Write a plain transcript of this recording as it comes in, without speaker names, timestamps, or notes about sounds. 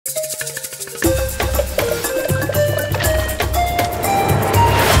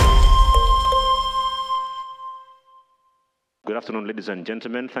afternoon, ladies and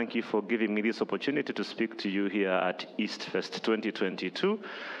gentlemen. Thank you for giving me this opportunity to speak to you here at East Fest 2022.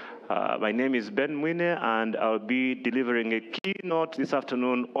 My name is Ben Mwine, and I'll be delivering a keynote this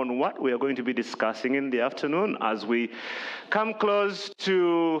afternoon on what we are going to be discussing in the afternoon as we come close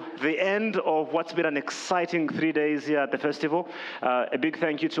to the end of what's been an exciting 3 days here at the festival. A big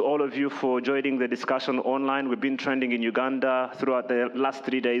thank you to all of you for joining the discussion online. We've been trending in Uganda throughout the last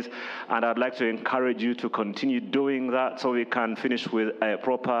 3 days, and I'd like to encourage you to continue doing that so we can finish with a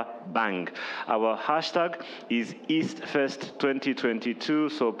proper bang. Our hashtag is EastFest 2022,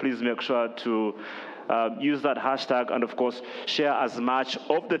 so please make sure to use that hashtag and, of course, share as much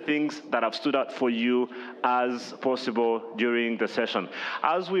of the things that have stood out for you as possible during the session.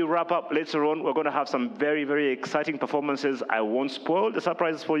 As we wrap up later on, we're going to have some very, very exciting performances. I won't spoil the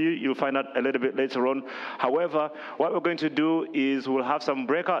surprises for you. You'll find out a little bit later on. However, what we're going to do is we'll have some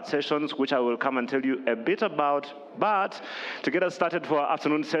breakout sessions, which I will come and tell you a bit about. But to get us started for our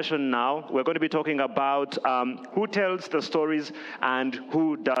afternoon session now, we're going to be talking about who tells the stories and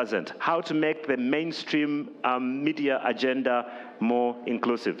who doesn't, how to make the mainstream media agenda more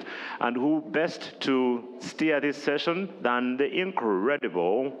inclusive. And who best to steer this session than the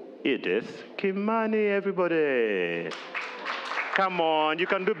incredible Edith Kimani, everybody. Come on, you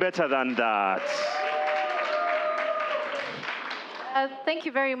can do better than that. Thank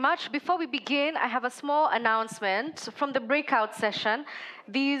you very much. Before we begin, I have a small announcement from the breakout session.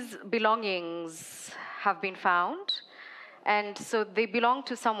 These belongings have been found, and so they belong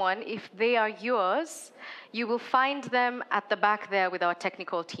to someone. If they are yours, you will find them at the back there with our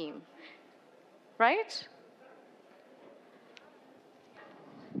technical team. Right?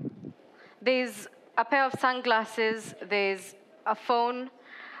 There's a pair of sunglasses, there's a phone,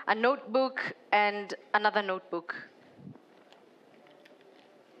 a notebook, and another notebook.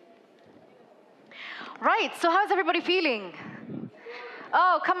 Right, so how's everybody feeling?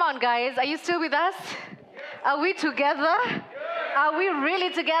 Oh, come on, guys. Are you still with us? Are we together? Are we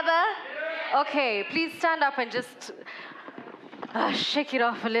really together? Okay, please stand up and just shake it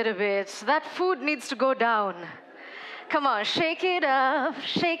off a little bit. That food needs to go down. Come on, shake it up,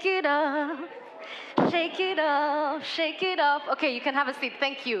 shake it up, shake it up, shake it off. Okay, you can have a seat.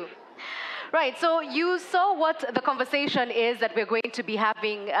 Thank you. Right, so you saw what the conversation is that we're going to be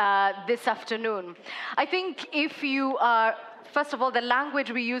having this afternoon. I think if you are, first of all, the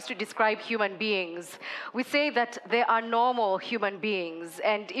language we use to describe human beings, we say that they are normal human beings.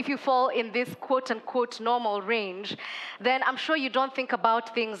 And if you fall in this quote-unquote normal range, then I'm sure you don't think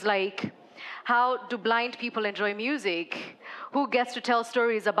about things like, how do blind people enjoy music? Who gets to tell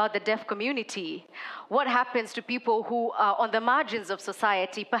stories about the deaf community? What happens to people who are on the margins of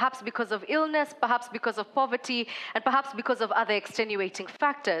society, perhaps because of illness, perhaps because of poverty, and perhaps because of other extenuating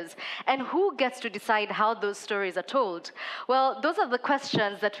factors? And who gets to decide how those stories are told? Well, those are the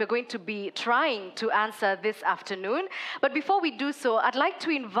questions that we're going to be trying to answer this afternoon. But before we do so, I'd like to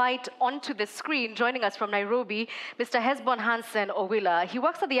invite onto the screen, joining us from Nairobi, Mr. Hesbon Owilla. He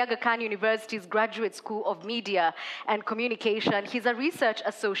works at the Aga Khan University's Graduate School of Media and Communication. He's a research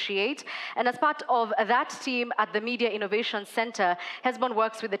associate, and as part of that team at the Media Innovation Center, Hesbon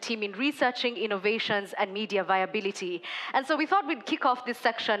works with the team in researching innovations and media viability. And so we thought we'd kick off this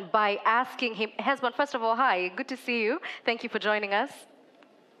section by asking him, Hesbon, first of all, hi, good to see you. Thank you for joining us.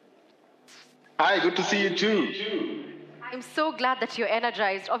 Hi, good to see you too. I'm so glad that you're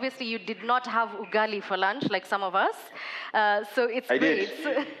energized. Obviously, you did not have ugali for lunch like some of us, so it's great.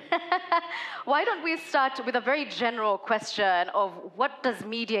 Did. Why don't we start with a very general question of what does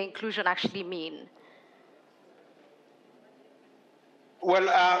media inclusion actually mean? Well,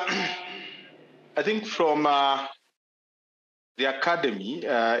 I think from the academy,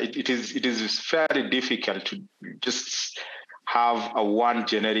 it is fairly difficult to just have a one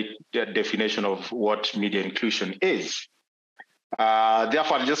generic definition of what media inclusion is.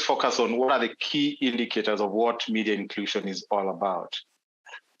 Therefore, I'll just focus on what are the key indicators of what media inclusion is all about.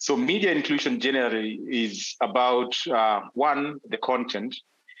 So media inclusion generally is about, one, the content,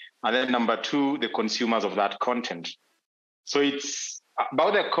 and then number two, the consumers of that content. So it's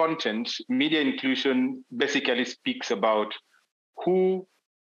about the content. Media inclusion basically speaks about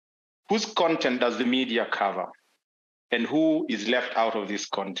whose content does the media cover and who is left out of this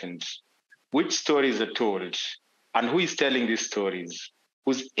content, which stories are told, and who is telling these stories,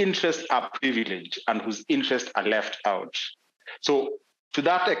 whose interests are privileged and whose interests are left out. So to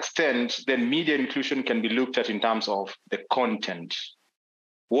that extent, then media inclusion can be looked at in terms of the content.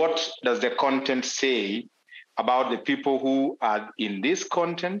 What does the content say about the people who are in this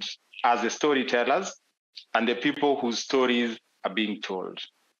content as the storytellers and the people whose stories are being told?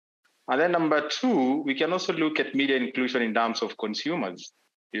 And then number two, we can also look at media inclusion in terms of consumers,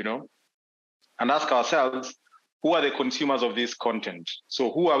 and ask ourselves, who are the consumers of this content?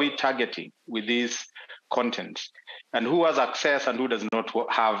 So who are we targeting with this content? And who has access and who does not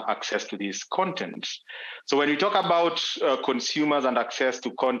have access to this content? So when we talk about consumers and access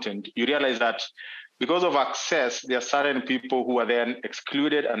to content, you realize that because of access, there are certain people who are then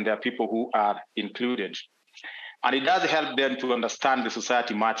excluded and there are people who are included. And it does help them to understand the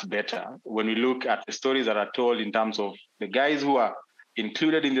society much better when we look at the stories that are told in terms of the guys who are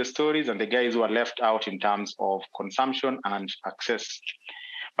included in the stories and the guys who are left out in terms of consumption and access.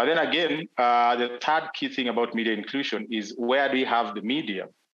 But then again, the third key thing about media inclusion is where do we have the media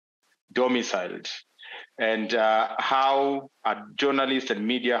domiciled and how are journalists and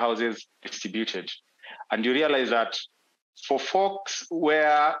media houses distributed? And you realize that for folks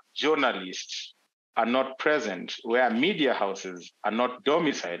where journalists are not present, where media houses are not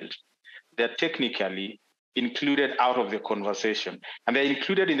domiciled, they're technically included out of the conversation. And they're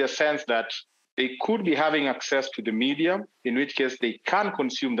included in the sense that they could be having access to the media, in which case they can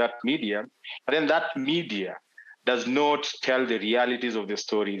consume that media, but then that media does not tell the realities of the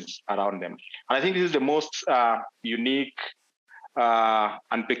stories around them. And I think this is the most unique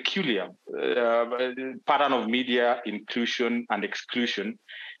and peculiar pattern of media inclusion and exclusion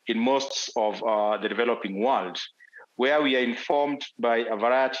in most of the developing world, where we are informed by a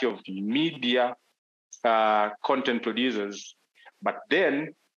variety of media content producers, but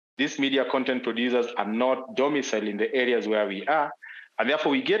then these media content producers are not domiciled in the areas where we are, and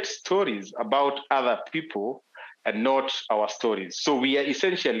therefore we get stories about other people and not our stories. So we are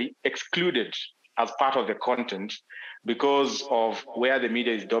essentially excluded as part of the content because of where the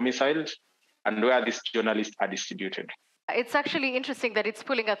media is domiciled and where these journalists are distributed. It's actually interesting that it's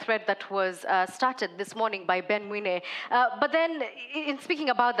pulling a thread that was started this morning by Ben Mwine. But then, in speaking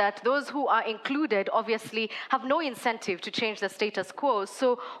about that, those who are included obviously have no incentive to change the status quo.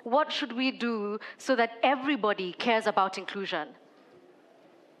 So what should we do so that everybody cares about inclusion?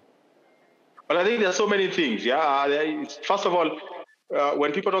 Well, I think there are so many things. First of all,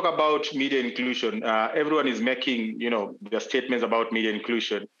 when people talk about media inclusion, everyone is making, their statements about media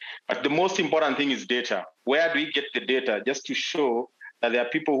inclusion. But the most important thing is data. Where do we get the data? Just to show that there are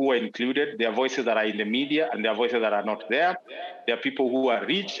people who are included, there are voices that are in the media, and there are voices that are not there. There are people who are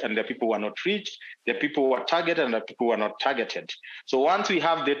reached, and there are people who are not reached. There are people who are targeted, and there are people who are not targeted. So once we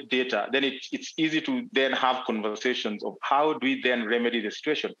have that data, then it's easy to then have conversations of how do we then remedy the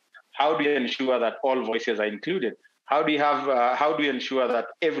situation? How do we ensure that all voices are included? How do we ensure that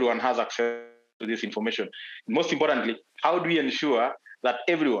everyone has access to this information? Most importantly, how do we ensure that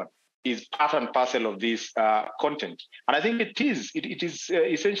everyone is part and parcel of this content? And I think it is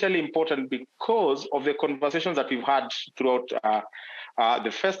essentially important because of the conversations that we've had throughout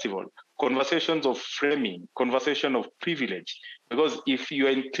the festival, conversations of framing, conversation of privilege. Because if you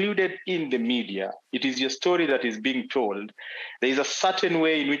are included in the media, it is your story that is being told. There is a certain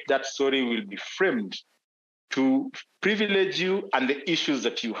way in which that story will be framed to privilege you and the issues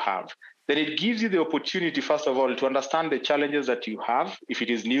that you have. Then it gives you the opportunity, first of all, to understand the challenges that you have, if it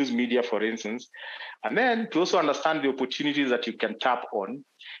is news media, for instance, and then to also understand the opportunities that you can tap on,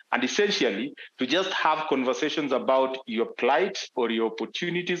 and essentially to just have conversations about your plight or your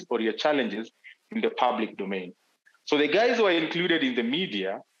opportunities or your challenges in the public domain. So the guys who are included in the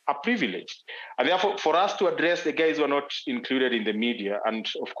media are privileged. And therefore, for us to address the guys who are not included in the media, and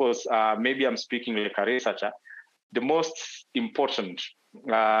of course, maybe I'm speaking like a researcher, the most important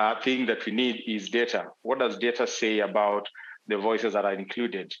thing that we need is data. What does data say about the voices that are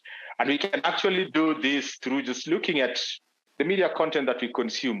included? And we can actually do this through just looking at the media content that we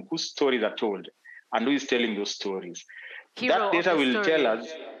consume, whose stories are told, and who is telling those stories. That data will tell us.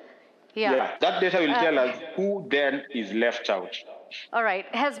 That data will tell us who then is left out. All right,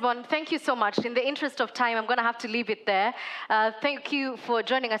 Hesbon, thank you so much. In the interest of time, I'm going to have to leave it there. Thank you for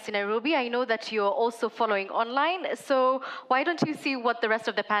joining us in Nairobi. I know that you're also following online, so why don't you see what the rest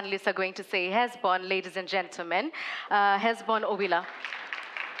of the panelists are going to say? Hesbon, ladies and gentlemen, Hesbon Owilla.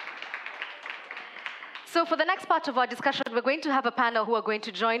 So for the next part of our discussion, we're going to have a panel who are going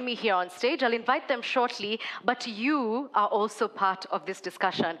to join me here on stage. I'll invite them shortly, but you are also part of this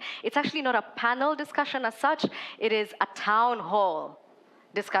discussion. It's actually not a panel discussion as such. It is a town hall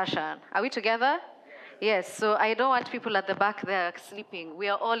discussion. Are we together? Yes, so I don't want people at the back there sleeping. We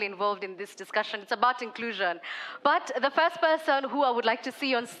are all involved in this discussion. It's about inclusion. But the first person who I would like to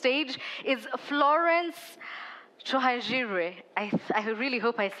see on stage is Florence Kyohangirwe. I really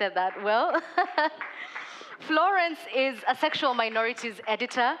hope I said that well. Florence is a sexual minorities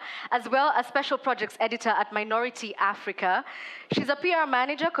editor, as well as special projects editor at Minority Africa. She's a PR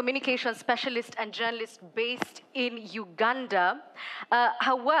manager, communication specialist, and journalist based in Uganda.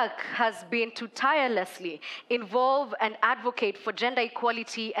 Her work has been to tirelessly involve and advocate for gender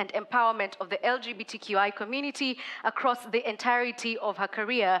equality and empowerment of the LGBTQI community across the entirety of her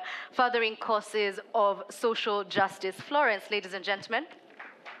career, furthering causes of social justice. Florence, ladies and gentlemen.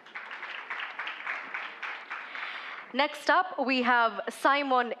 Next up, we have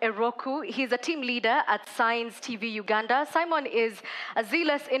Simon Eruko. He's a team leader at Science TV Uganda. Simon is a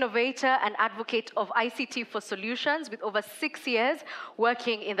zealous innovator and advocate of ICT for solutions with over 6 years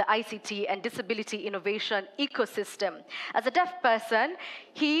working in the ICT and disability innovation ecosystem. As a deaf person,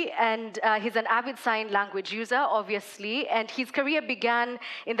 he's an avid sign language user, obviously, and his career began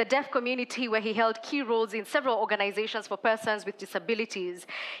in the deaf community where he held key roles in several organizations for persons with disabilities.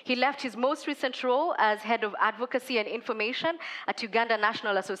 He left his most recent role as head of advocacy and information at Uganda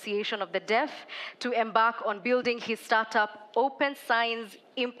National Association of the Deaf to embark on building his startup Open Signs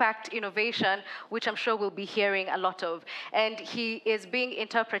Impact Innovation, which I'm sure we'll be hearing a lot of. And he is being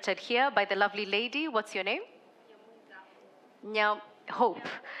interpreted here by the lovely lady. What's your name? Now, Hope.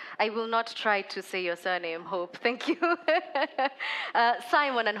 I will not try to say your surname, Hope. Thank you.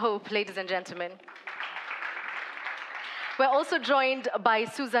 Simon and Hope, ladies and gentlemen. We're also joined by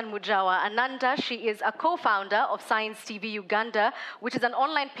Susan Mujjawa. Ananda, she is a co-founder of Science TV Uganda, which is an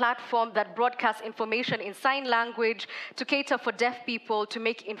online platform that broadcasts information in sign language to cater for deaf people to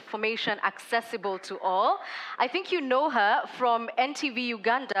make information accessible to all. I think you know her from NTV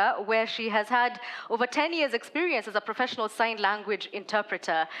Uganda, where she has had over 10 years experience as a professional sign language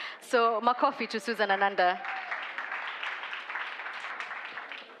interpreter. So, makofi to Susan Ananda.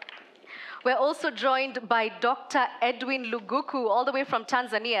 We're also joined by Dr. Edwin Luguku, all the way from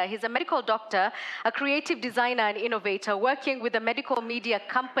Tanzania. He's a medical doctor, a creative designer and innovator, working with a medical media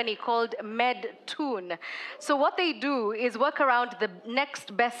company called MedTune. So what they do is work around the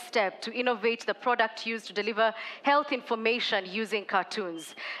next best step to innovate the product used to deliver health information using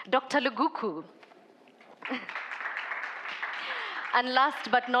cartoons. Dr. Luguku. And last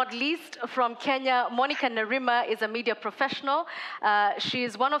but not least, from Kenya, Monica Nerima is a media professional. She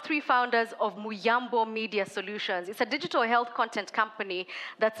is one of 3 founders of Mujjawa Media Solutions. It's a digital health content company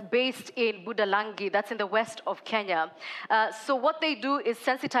that's based in Budalangi, that's in the west of Kenya. So what they do is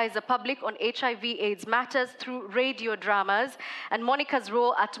sensitize the public on HIV/AIDS matters through radio dramas. And Monica's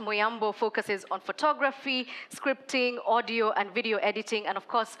role at Mujjawa focuses on photography, scripting, audio and video editing, and of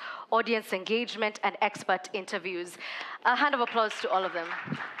course, audience engagement and expert interviews. A hand of applause to all of them.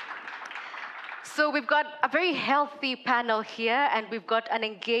 So we've got a very healthy panel here, and we've got an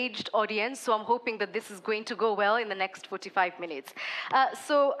engaged audience, so I'm hoping that this is going to go well in the next 45 minutes.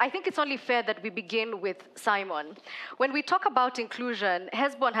 So I think it's only fair that we begin with Simon. When we talk about inclusion,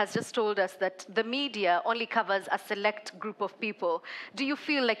 Hesbon has just told us that the media only covers a select group of people. Do you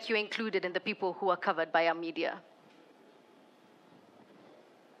feel like you're included in the people who are covered by our media?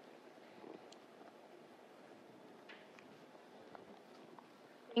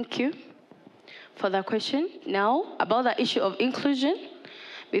 Thank you for the question. Now, about the issue of inclusion,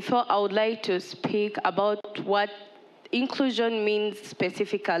 before I would like to speak about what inclusion means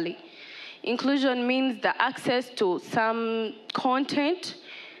specifically. Inclusion means the access to some content,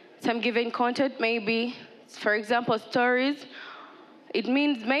 some given content, maybe, for example, stories. It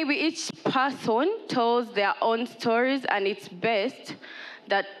means maybe each person tells their own stories, and it's best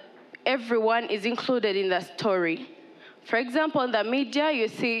that everyone is included in the story. For example, in the media, you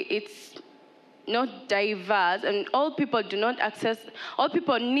see it's not diverse, and all people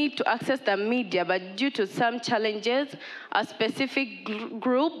need to access the media, but due to some challenges, a specific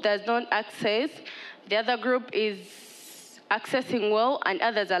group does not access, the other group is accessing well, and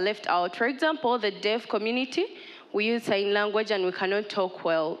others are left out. For example, the deaf community, we use sign language and we cannot talk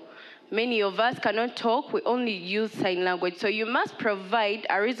well. Many of us cannot talk, we only use sign language. So you must provide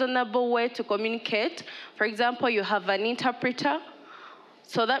a reasonable way to communicate. For example, you have an interpreter,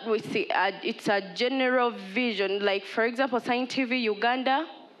 so that we see it's a general vision. Like, for example, Sign TV Uganda,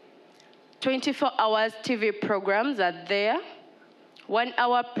 24 hours TV programs are there. 1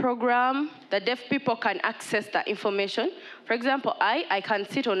 hour program, the deaf people can access the information. For example, I can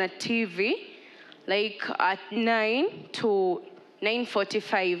sit on a TV, like at 9 to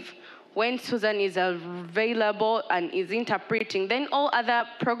 9:45. When Susan is available and is interpreting, then all other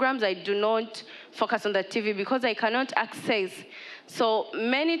programs I do not focus on the TV because I cannot access. So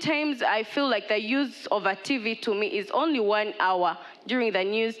many times I feel like the use of a TV to me is only 1 hour during the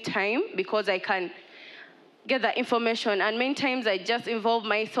news time because I can get that information. And many times I just involve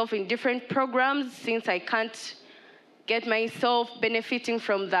myself in different programs since I can't get myself benefiting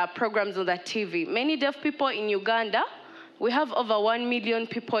from the programs on the TV. Many deaf people in Uganda, we have over 1 million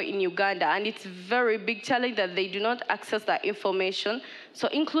people in Uganda, and it's a very big challenge that they do not access that information. So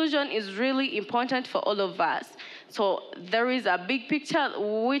inclusion is really important for all of us. So there is a big picture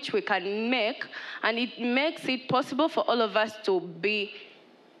which we can make, and it makes it possible for all of us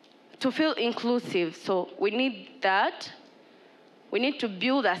to feel inclusive. So we need that. We need to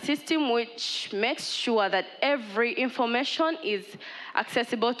build a system which makes sure that every information is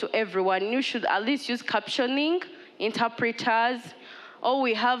accessible to everyone. You should at least use captioning, interpreters, or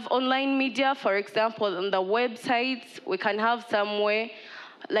we have online media, for example, on the websites. We can have some way,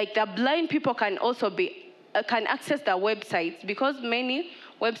 like the blind people can also can access the websites, because many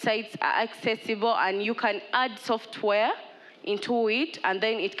websites are accessible and you can add software into it, and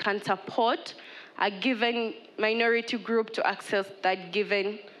then it can support a given minority group to access that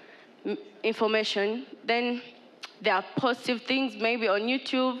given information. Then there are positive things, maybe on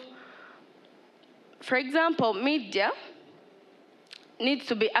YouTube. For example, media needs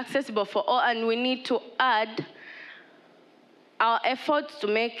to be accessible for all, and we need to add our efforts to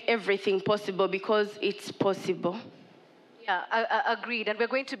make everything possible, because it's possible. Yeah, agreed. And we're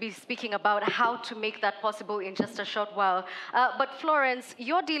going to be speaking about how to make that possible in just a short while. But Florence,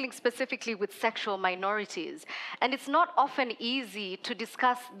 you're dealing specifically with sexual minorities. And it's not often easy to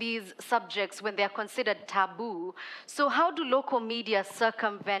discuss these subjects when they're considered taboo. So how do local media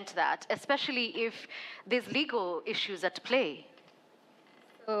circumvent that, especially if there's legal issues at play?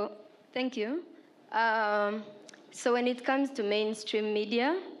 So, thank you. So when it comes to mainstream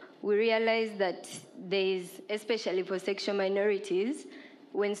media, we realize that there is, especially for sexual minorities,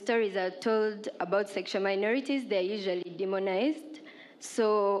 when stories are told about sexual minorities, they're usually demonized.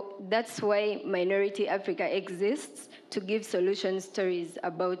 So that's why Minority Africa exists, to give solution stories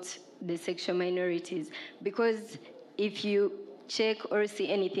about the sexual minorities. Because if you check or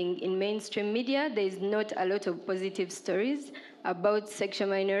see anything in mainstream media, there is not a lot of positive stories about sexual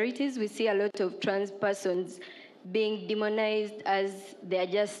minorities. We see a lot of trans persons being demonized as they're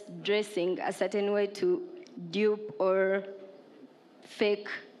just dressing a certain way to dupe or fake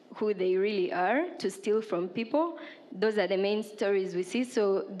who they really are, to steal from people. Those are the main stories we see.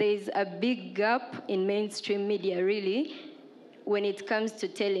 So there's a big gap in mainstream media, really, when it comes to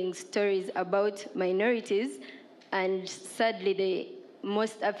telling stories about minorities, and sadly the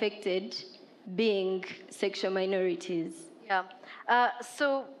most affected being sexual minorities. Yeah.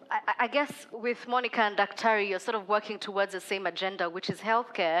 So I guess with Monica and Daktari, you're sort of working towards the same agenda, which is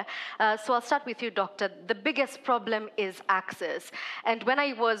healthcare. So I'll start with you, Doctor. The biggest problem is access. And when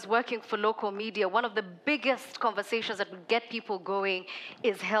I was working for local media, one of the biggest conversations that would get people going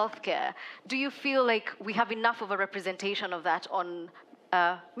is healthcare. Do you feel like we have enough of a representation of that on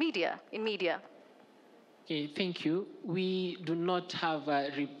in media? Okay, thank you. We do not have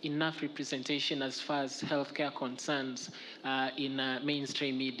enough representation as far as healthcare concerns in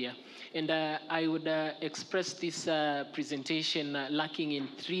mainstream media. And I would express this presentation lacking in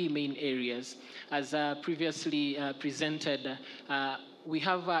three main areas. As previously presented, we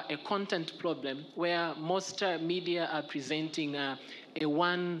have a content problem where most media are presenting a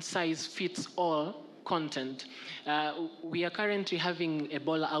one-size-fits-all content. We are currently having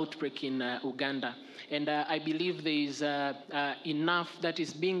Ebola outbreak in Uganda. And I believe there is enough that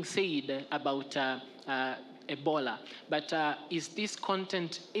is being said about Ebola. But is this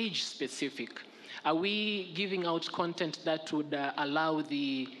content age-specific? Are we giving out content that would allow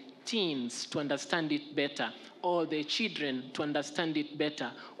the teens to understand it better, or the children to understand it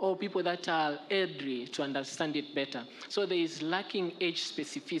better, or people that are elderly to understand it better? So there is lacking age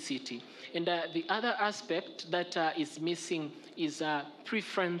specificity. And the other aspect that is missing is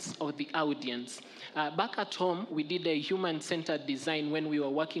preference of the audience. Back at home, we did a human-centered design when we were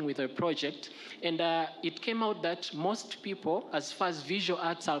working with a project, and it came out that most people, as far as visual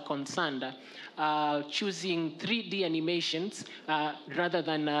arts are concerned, are choosing 3D animations rather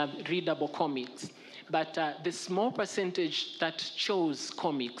than readable comics. But the small percentage that chose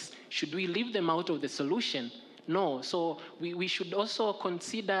comics, should we leave them out of the solution? No, so we should also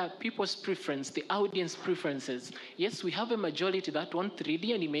consider people's preference, the audience preferences. Yes, we have a majority that want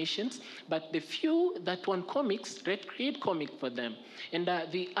 3D animations, but the few that want comics, let's create comic for them. And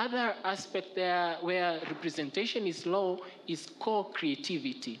the other aspect there where representation is low is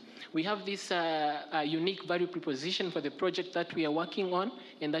co-creativity. We have this unique value proposition for the project that we are working on,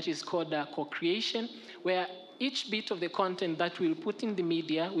 and that is called co-creation, where each bit of the content that we'll put in the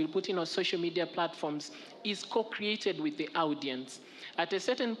media, we'll put in our social media platforms, is co-created with the audience. At a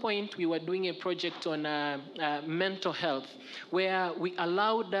certain point, we were doing a project on mental health, where we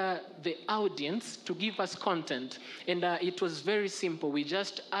allowed the audience to give us content. And it was very simple. We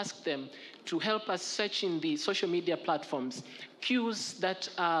just asked them to help us search in the social media platforms cues that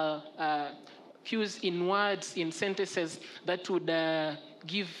are cues in words, in sentences that would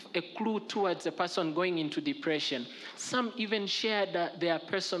give a clue towards a person going into depression. Some even shared their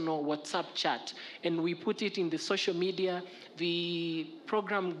personal WhatsApp chat, and we put it in the social media. The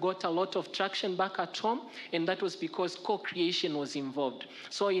program got a lot of traction back at home, and that was because co-creation was involved.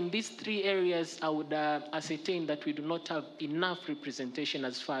 So in these three areas, I would ascertain that we do not have enough representation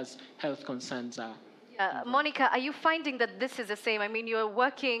as far as health concerns are. Monica, are you finding that this is the same? I mean, you're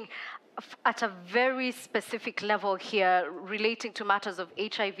working at a very specific level here relating to matters of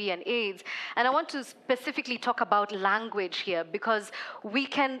HIV and AIDS. And I want to specifically talk about language here, because we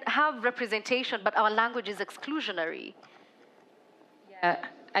can have representation, but our language is exclusionary. Yeah,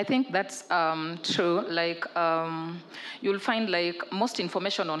 I think that's true. Like, you'll find like most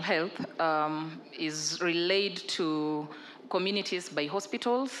information on health is relayed to communities by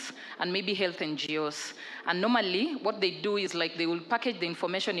hospitals and maybe health NGOs. And normally what they do is like they will package the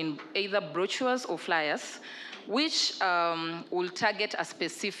information in either brochures or flyers, which will target a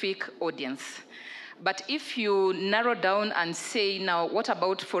specific audience. But if you narrow down and say, now, what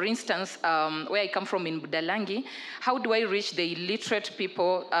about, for instance, where I come from in Budalangi, how do I reach the illiterate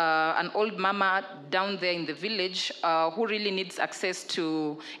people, an old mama down there in the village who really needs access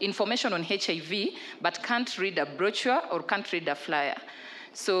to information on HIV, but can't read a brochure or can't read a flyer?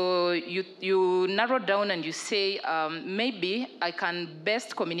 So you narrow down and you say, maybe I can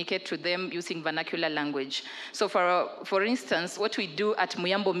best communicate to them using vernacular language. So for instance, what we do at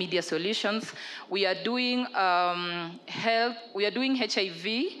Muyambo Media Solutions, we are doing health, we are doing HIV,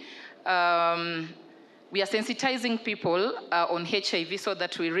 we are sensitizing people on HIV so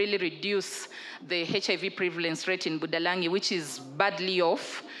that we really reduce the HIV prevalence rate in Budalangi, which is badly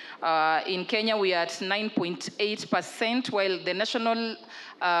off. In Kenya, we are at 9.8%, while the national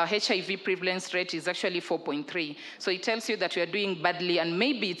HIV prevalence rate is actually 4.3. So it tells you that we are doing badly, and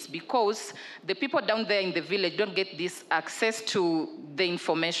maybe it's because the people down there in the village don't get this access to the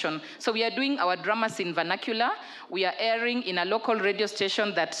information. So we are doing our dramas in vernacular. We are airing in a local radio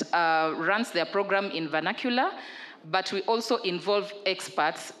station that runs their program in vernacular. But we also involve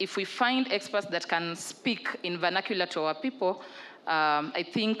experts. If we find experts that can speak in vernacular to our people, I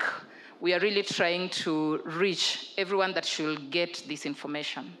think we are really trying to reach everyone that should get this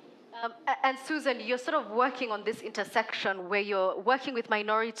information. And Susan, you're sort of working on this intersection where you're working with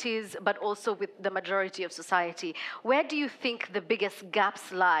minorities, but also with the majority of society. Where do you think the biggest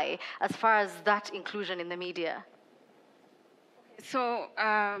gaps lie as far as that inclusion in the media? So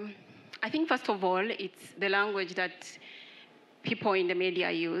I think, first of all, it's the language that people in the media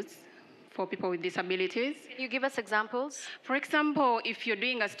use for people with disabilities. Can you give us examples? For example, if you're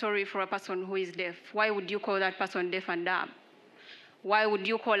doing a story for a person who is deaf, why would you call that person deaf and dumb? Why would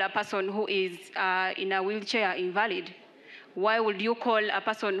you call a person who is in a wheelchair invalid? Why would you call a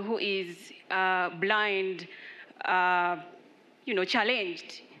person who is blind,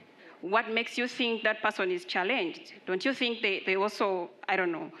 challenged? What makes you think that person is challenged? Don't you think they also, I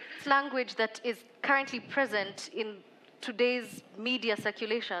don't know. It's language that is currently present in today's media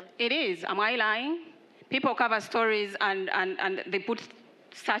circulation. It is. Am I lying? People cover stories and they put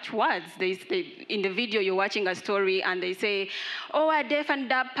such words. They in the video, you're watching a story and they say, oh, a deaf and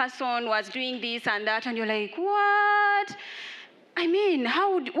dumb person was doing this and that. And you're like, what? I mean,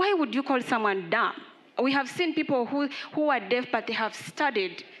 why would you call someone dumb? We have seen people who are deaf, but they have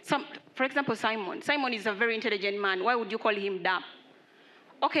studied. For example, Simon. Simon is a very intelligent man. Why would you call him dumb?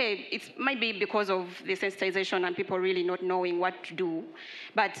 Okay, it might be because of the sensitization and people really not knowing what to do.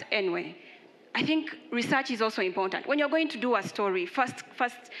 But anyway, I think research is also important. When you're going to do a story, first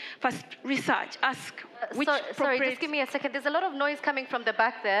research, ask which Sorry, just give me a second. There's a lot of noise coming from the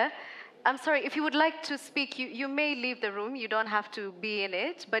back there. I'm sorry, if you would like to speak, you may leave the room. You don't have to be in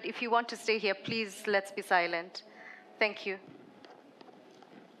it. But if you want to stay here, please, let's be silent. Thank you.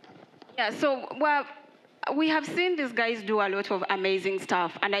 Yeah, so, well, we have seen these guys do a lot of amazing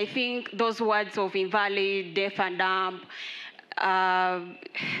stuff. And I think those words of invalid, deaf and dumb,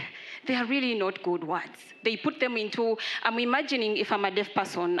 they are really not good words. They put them into, I'm imagining if I'm a deaf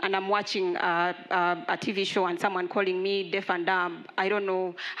person and I'm watching a TV show and someone calling me deaf and dumb, I don't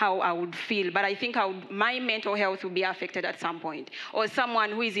know how I would feel, but I think my mental health will be affected at some point. Or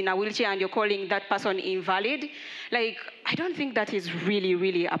someone who is in a wheelchair and you're calling that person invalid. Like, I don't think that is really,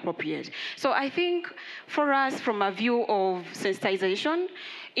 really appropriate. So I think for us, from a view of sensitization,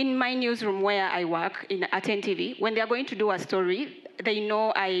 in my newsroom where I work, at NTV, when they're going to do a story, they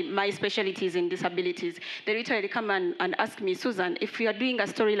know my specialty is in disabilities. They literally come and ask me, Susan, if we are doing a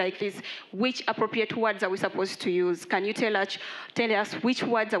story like this, which appropriate words are we supposed to use? Can you tell us which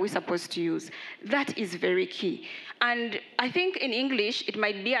words are we supposed to use? That is very key. And I think in English, it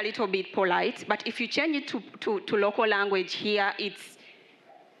might be a little bit polite, but if you change it to local language here, it's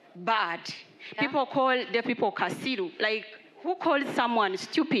bad. Yeah. People call the people kasiru, like, who calls someone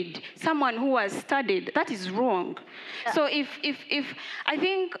stupid? Someone who has studied. That is wrong. Yeah. So I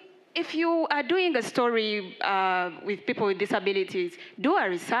think if you are doing a story with people with disabilities, do a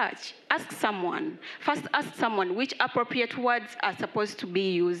research. Ask someone. First, ask someone which appropriate words are supposed to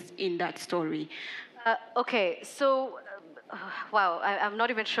be used in that story. Okay, so, wow, I'm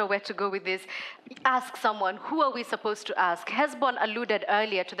not even sure where to go with this. Ask someone. Who are we supposed to ask? Hesbon alluded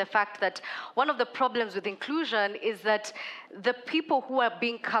earlier to the fact that one of the problems with inclusion is that the people who are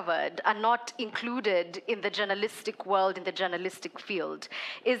being covered are not included in the journalistic world, in the journalistic field.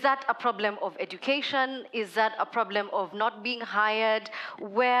 Is that a problem of education? Is that a problem of not being hired?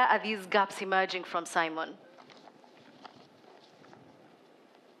 Where are these gaps emerging from, Simon?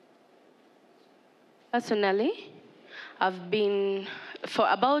 Personally, I've been, for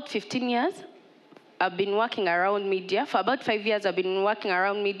about 15 years, I've been working around media. For about 5 years, I've been working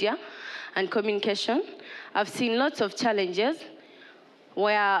around media and communication. I've seen lots of challenges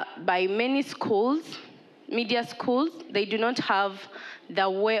where by many schools, media schools, they do not have the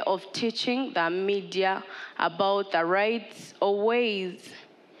way of teaching the media about the rights or ways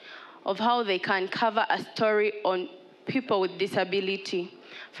of how they can cover a story on people with disability.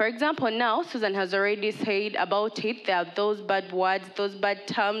 For example, now, Susan has already said about it, there are those bad words, those bad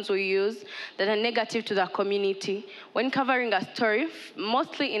terms we use that are negative to the community. When covering a story,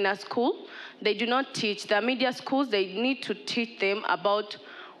 mostly in a school, they do not teach. The media schools, they need to teach them about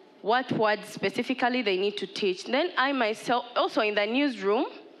what words specifically they need to teach. Then I myself, also in the newsroom,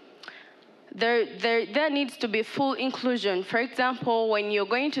 there needs to be full inclusion. For example, when you're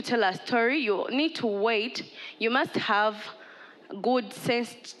going to tell a story, you need to wait. You must have good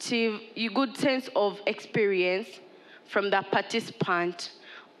sense of experience from the participant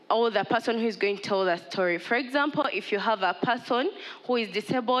or the person who is going to tell the story. For example, if you have a person who is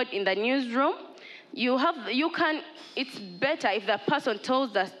disabled in the newsroom, it's better if the person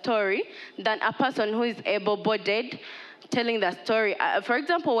tells the story than a person who is able-bodied telling the story. For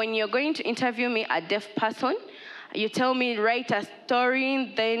example, when you're going to interview me, a deaf person, you tell me write a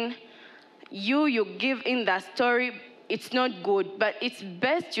story, then you give in the story. It's not good, but it's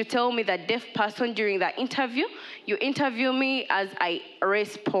best you tell me the deaf person during the interview. You interview me as I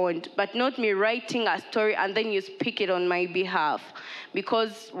respond, but not me writing a story and then you speak it on my behalf.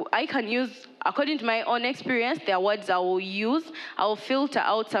 Because I can use, according to my own experience, there are words I will use. I will filter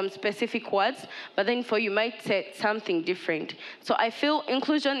out some specific words, but then for you might say something different. So I feel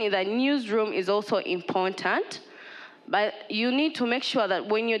inclusion in the newsroom is also important. But you need to make sure that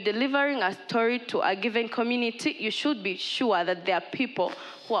when you're delivering a story to a given community, you should be sure that there are people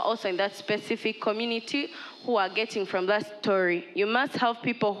who are also in that specific community who are getting from that story. You must have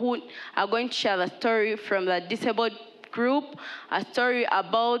people who are going to share the story from the disabled group, a story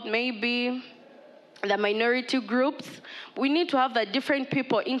about maybe the minority groups. We need to have the different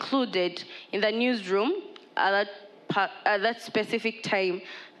people included in the newsroom at that specific time.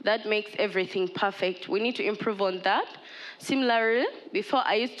 That makes everything perfect. We need to improve on that. Similarly, before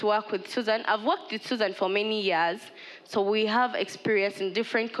I used to work with Susan, I've worked with Susan for many years, so we have experience in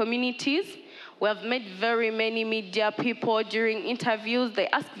different communities. We have met very many media people during interviews. They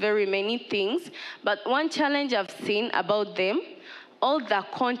ask very many things, but one challenge I've seen about them, all the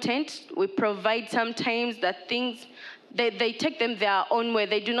content we provide sometimes, the things, they take them their own way.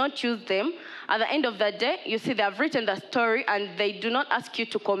 They do not choose them. At the end of the day, you see they have written the story and they do not ask you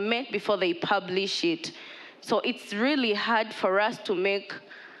to comment before they publish it. So it's really hard for us to make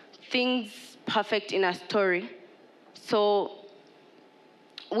things perfect in a story. So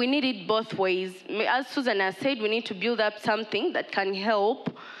we need it both ways. As Susan has said, we need to build up something that can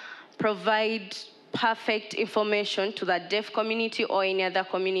help provide perfect information to the deaf community or any other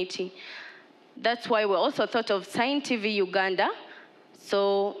community. That's why we also thought of Sign TV Uganda.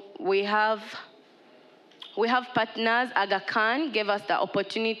 So we have We have partners. Aga Khan gave us the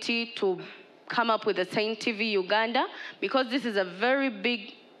opportunity to come up with the Sign TV Uganda, because this is a very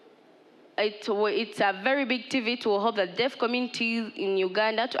big, it's a very big TV to help the deaf community in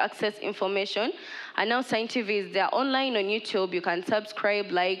Uganda to access information. And now Sign TV is there online on YouTube. You can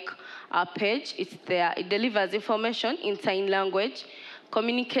subscribe, like our page. It's there. It delivers information in sign language,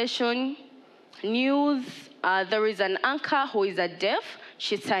 communication, news. There is an anchor who is a deaf.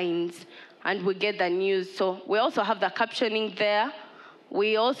 She signs, and we get the news. So we also have the captioning there.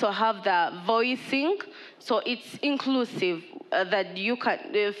 We also have the voicing. So it's inclusive, that you can,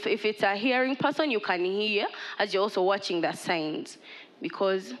 if it's a hearing person, you can hear as you're also watching the signs.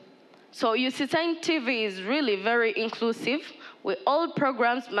 Because, so you see, Sign TV is really very inclusive. All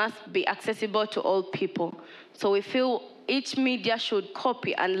programs must be accessible to all people. So we feel each media should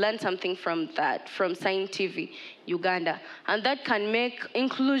copy and learn something from that, from Sign TV Uganda. And that can make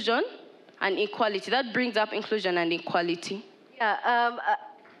inclusion and equality. That brings up inclusion and equality. Yeah,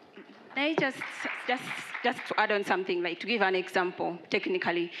 I just to add on something, like to give an example,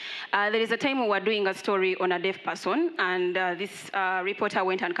 technically. There is a time we were doing a story on a deaf person, and this reporter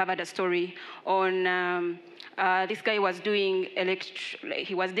went and covered a story on this guy was doing,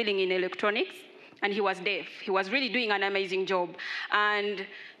 he was dealing in electronics, and he was deaf. He was really doing an amazing job. And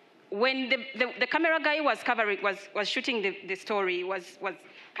when the camera guy was covering, was shooting the story, was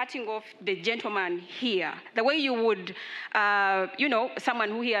cutting off the gentleman here. The way you would, someone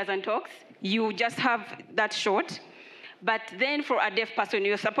who hears and talks, you just have that shot. But then for a deaf person,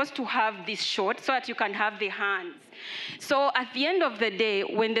 you're supposed to have this shot so that you can have the hands. So at the end of the day,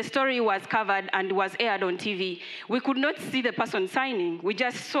 when the story was covered and was aired on TV, we could not see the person signing. We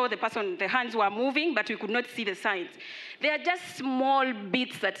just saw the person, the hands were moving, but we could not see the signs. They are just small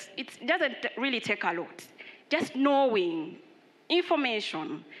bits that it doesn't really take a lot. Just knowing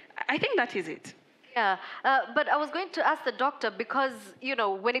information. I think that is it. Yeah, but I was going to ask the doctor, because,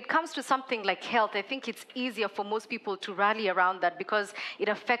 when it comes to something like health, I think it's easier for most people to rally around that because it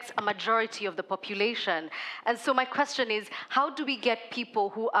affects a majority of the population. And so my question is, how do we get people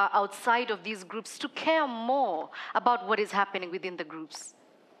who are outside of these groups to care more about what is happening within the groups?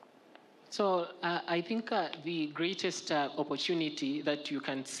 So I think the greatest opportunity that you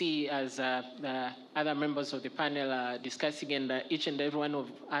can see as the other members of the panel are discussing, and each and every one of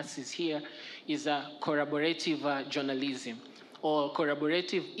us is here, is collaborative journalism, or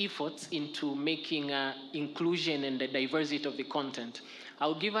collaborative efforts into making inclusion and the diversity of the content.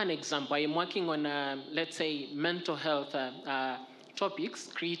 I'll give an example. I am working on, let's say, mental health topics,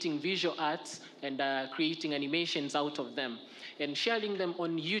 creating visual arts and creating animations out of them, and sharing them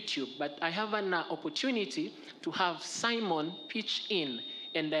on YouTube. But I have an opportunity to have Simon pitch in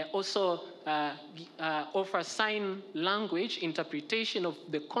and also offer sign language interpretation of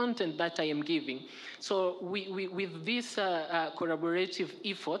the content that I am giving. So with these collaborative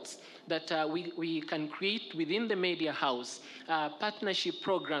efforts that we can create within the media house, partnership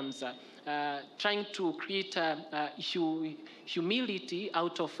programs, trying to create humility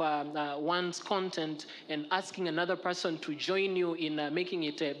out of one's content and asking another person to join you in making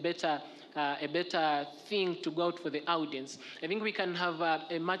it a better thing to go out for the audience. I think we can have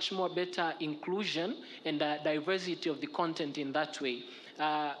a much more better inclusion and diversity of the content in that way.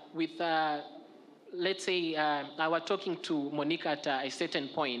 Let's say I was talking to Monica at a certain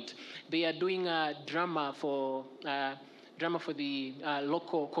point. They are doing drama for the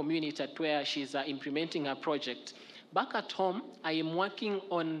local community at where she's implementing her project. Back at home, I am working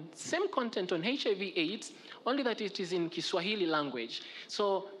on same content on HIV/AIDS, only that it is in Kiswahili language.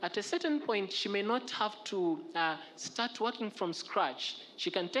 So at a certain point, she may not have to start working from scratch.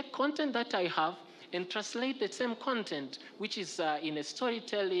 She can take content that I have and translate the same content, which is in a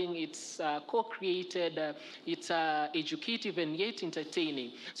storytelling, it's co-created, it's educative and yet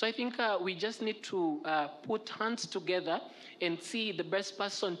entertaining. So I think we just need to put hands together and see the best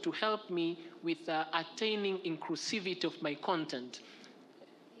person to help me with attaining inclusivity of my content.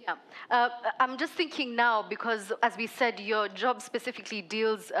 Yeah, I'm just thinking now, because as we said, your job specifically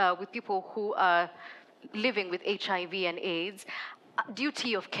deals with people who are living with HIV and AIDS.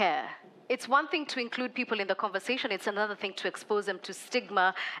 Duty of care. It's one thing to include people in the conversation, it's another thing to expose them to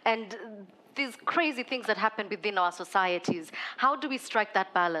stigma and these crazy things that happen within our societies. How do we strike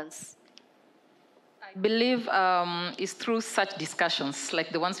that balance? I believe it's through such discussions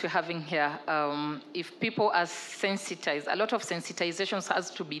like the ones we're having here. If people are sensitized, a lot of sensitizations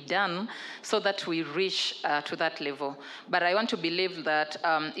has to be done so that we reach to that level. But I want to believe that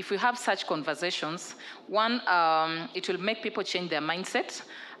if we have such conversations, one, it will make people change their mindset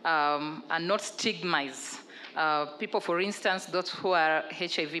and not stigmatize people, for instance, those who are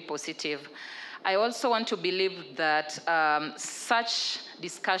HIV positive. I also want to believe that such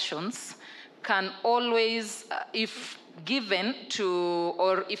discussions can always, if given to,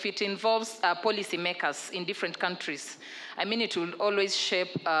 or if it involves policymakers in different countries, I mean, it will always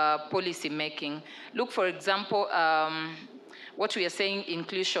shape policy making. Look, for example, what we are saying,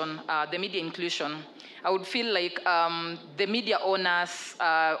 inclusion, the media inclusion. I would feel like the media owners,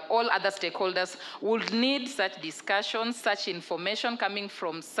 all other stakeholders would need such discussions, such information coming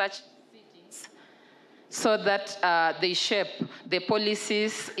from such cities, so that they shape the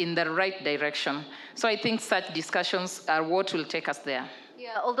policies in the right direction. So I think such discussions are what will take us there.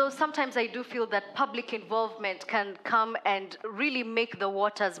 Yeah, although sometimes I do feel that public involvement can come and really make the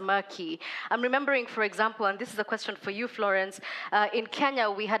waters murky. I'm remembering, for example, and this is a question for you, Florence, in Kenya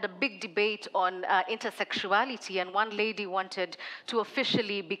we had a big debate on intersexuality, and one lady wanted to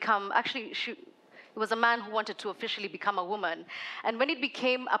officially become, actually it was a man who wanted to officially become a woman. And when it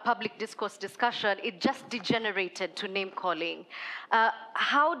became a public discourse discussion, it just degenerated to name-calling.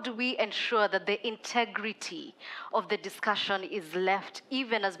 How do we ensure that the integrity of the discussion is left,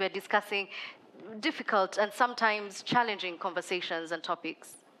 even as we're discussing difficult and sometimes challenging conversations and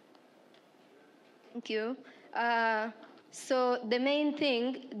topics? Thank you. So the main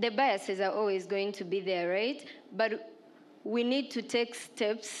thing, the biases are always going to be there, right? But we need to take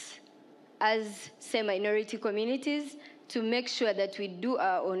steps as, say, minority communities to make sure that we do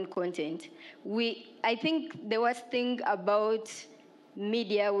our own content. I think the worst thing about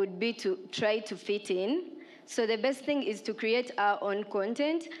media would be to try to fit in. So the best thing is to create our own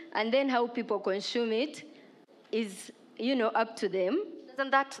content, and then how people consume it is, up to them. Doesn't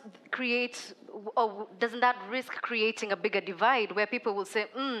that create, or doesn't that risk creating a bigger divide where people will say,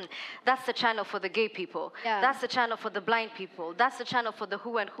 that's the channel for the gay people, that's the channel for the blind people, that's the channel for the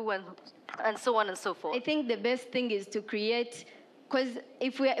who and so on and so forth? I think the best thing is to create, because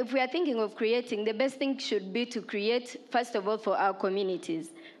if we are thinking of creating, the best thing should be to create, first of all, for our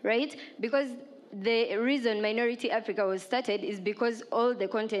communities, right? Because the reason Minority Africa was started is because all the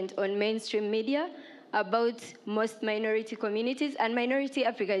content on mainstream media about most minority communities, and Minority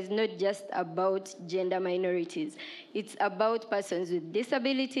Africa is not just about gender minorities. It's about persons with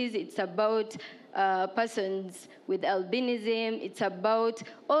disabilities, it's about persons with albinism, it's about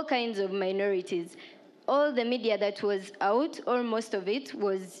all kinds of minorities. All the media that was out, or most of it,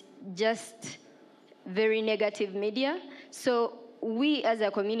 was just very negative media. So we as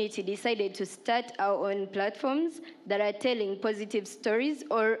a community decided to start our own platforms that are telling positive stories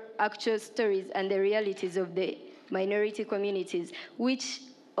or actual stories and the realities of the minority communities, which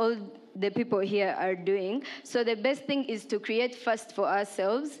all the people here are doing. So the best thing is to create first for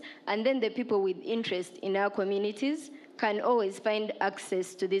ourselves, and then the people with interest in our communities can always find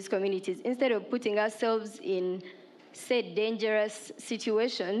access to these communities instead of putting ourselves in, say, dangerous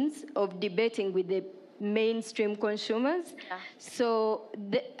situations of debating with the mainstream consumers. Yeah. So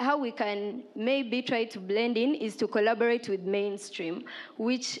how we can maybe try to blend in is to collaborate with mainstream,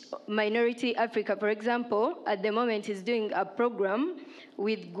 which Minority Africa, for example, at the moment is doing a program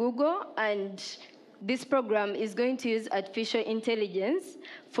with Google, and this program is going to use artificial intelligence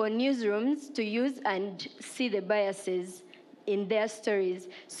for newsrooms to use and see the biases in their stories.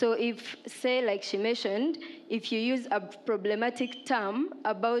 So if, say, like she mentioned, if you use a problematic term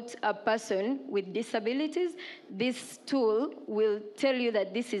about a person with disabilities, this tool will tell you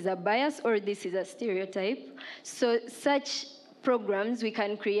that this is a bias or this is a stereotype. So such programs we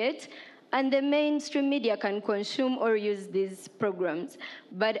can create, and the mainstream media can consume or use these programs.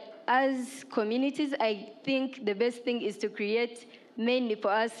 But as communities, I think the best thing is to create mainly for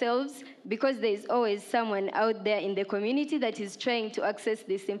ourselves, because there is always someone out there in the community that is trying to access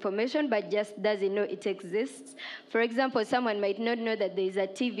this information but just doesn't know it exists. For example, someone might not know that there is a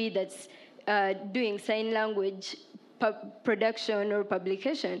TV that's doing sign language production or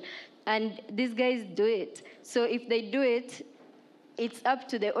publication, and these guys do it. So if they do it, it's up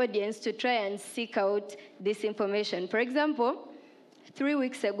to the audience to try and seek out this information. For example, 3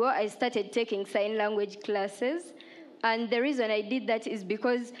 weeks ago, I started taking sign language classes. And the reason I did that is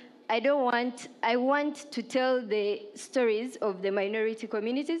because I want to tell the stories of the minority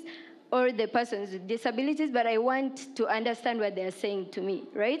communities or the persons with disabilities, but I want to understand what they're saying to me,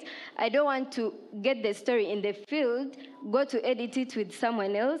 right? I don't want to get the story in the field, go to edit it with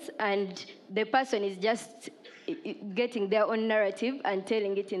someone else, and the person is just getting their own narrative and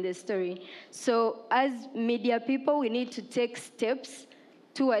telling it in the story. So as media people, we need to take steps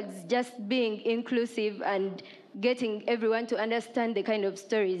towards just being inclusive and getting everyone to understand the kind of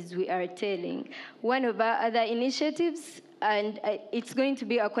stories we are telling. One of our other initiatives and it's going to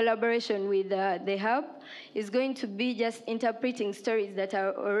be a collaboration with the hub. It's going to be just interpreting stories that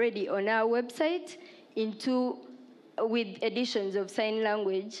are already on our website with editions of sign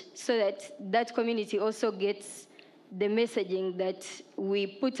language, so that that community also gets the messaging that we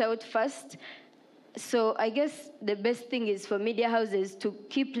put out first. So I guess the best thing is for media houses to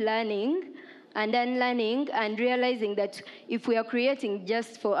keep learning and unlearning and realizing that if we are creating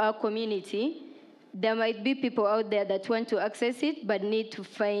just for our community, there might be people out there that want to access it but need to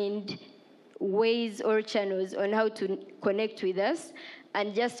find ways or channels on how to connect with us,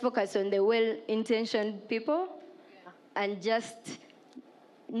 and just focus on the well-intentioned people and just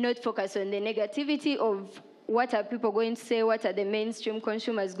not focus on the negativity of what are people going to say, what are the mainstream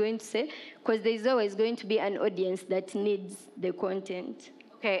consumers going to say, because there's always going to be an audience that needs the content.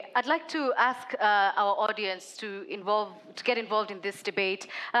 Okay, I'd like to ask our audience to get involved in this debate.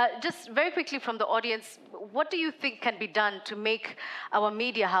 Just very quickly from the audience, what do you think can be done to make our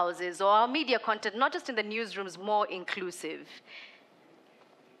media houses or our media content, not just in the newsrooms, more inclusive?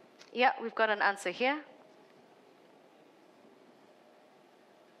 Yeah, we've got an answer here.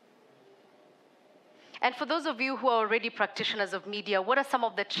 And for those of you who are already practitioners of media, what are some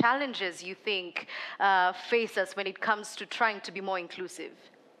of the challenges you think face us when it comes to trying to be more inclusive?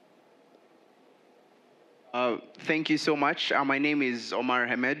 Thank you so much. My name is Omar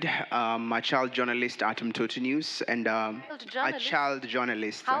Hamed. I'm a child journalist at Mtoto News, and a child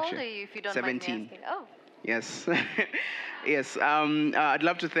journalist. How old are you, if you don't 17. mind me asking? Oh. Yes. Yes. I'd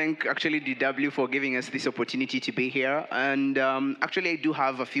love to thank actually DW for giving us this opportunity to be here. And actually, I do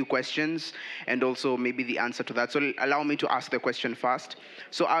have a few questions and also maybe the answer to that. So allow me to ask the question first.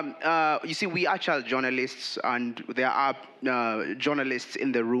 So you see, we are child journalists, and there are journalists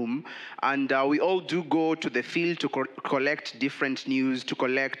in the room, and we all do go to the field to collect different news, to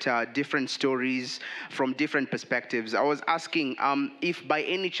collect different stories from different perspectives. I was asking if by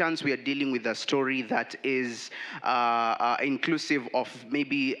any chance we are dealing with a story that is inclusive of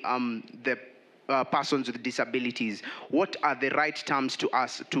maybe the persons with disabilities, what are the right terms to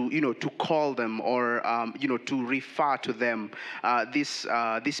us to call them, or to refer to them,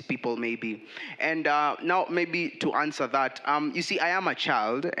 these people maybe. And now maybe to answer that, you see, I am a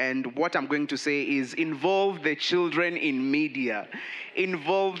child, and what I'm going to say is involve the children in media.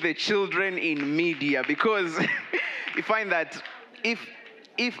 Involve the children in media, because you find that if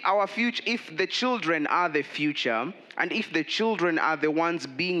the children are the future, and if the children are the ones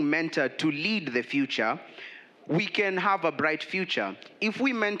being mentored to lead the future, we can have a bright future. If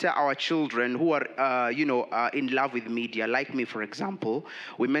we mentor our children who are, in love with media, like me, for example,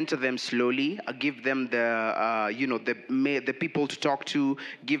 we mentor them slowly, give them the people to talk to,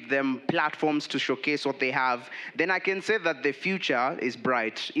 give them platforms to showcase what they have, then I can say that the future is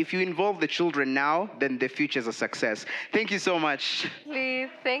bright. If you involve the children now, then the future is a success. Thank you so much. Please,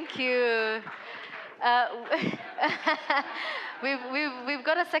 thank you. We've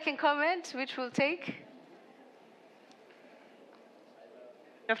got a second comment, which we'll take.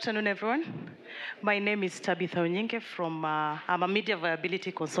 Good afternoon, everyone. My name is Tabitha Onyinge I'm a media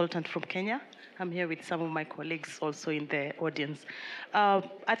viability consultant from Kenya. I'm here with some of my colleagues also in the audience.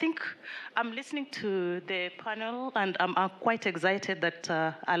 I think I'm listening to the panel, and I'm quite excited that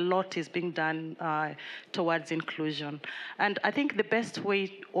a lot is being done towards inclusion. And I think the best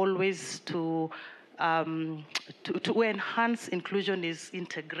way always to enhance inclusion is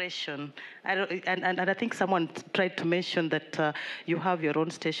integration. And I think someone tried to mention that you have your own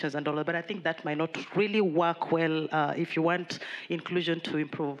stations and all that, but I think that might not really work well if you want inclusion to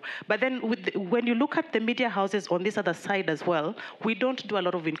improve. But then when you look at the media houses on this other side as well, we don't do a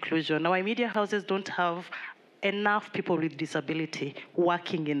lot of inclusion. Our media houses don't have enough people with disability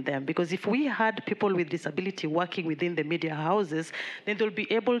working in them, because if we had people with disability working within the media houses, then they'll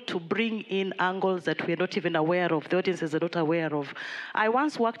be able to bring in angles that we're not even aware of, the audiences are not aware of. I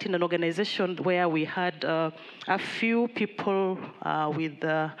once worked in an organization where we had a few people with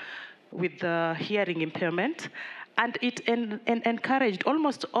hearing impairment, and it encouraged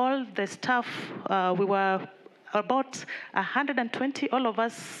almost all the staff. We were about 120, all of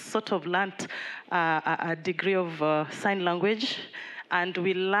us sort of learned a degree of sign language, and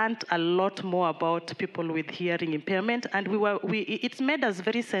we learned a lot more about people with hearing impairment, and it's made us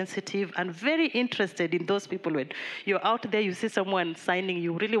very sensitive and very interested in those people. When you're out there, you see someone signing,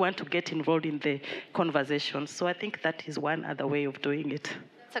 you really want to get involved in the conversation. So I think that is one other way of doing it.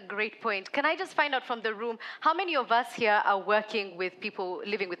 That's a great point. Can I just find out from the room, how many of us here are working with people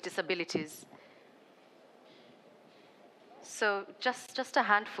living with disabilities? So just a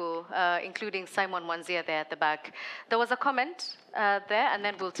handful, including Simon Wanzia there at the back. There was a comment there, and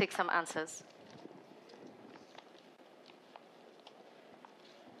then we'll take some answers.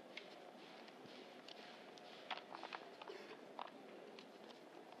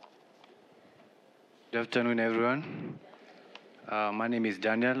 Good afternoon, everyone. My name is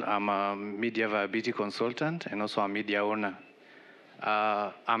Daniel. I'm a media viability consultant and also a media owner.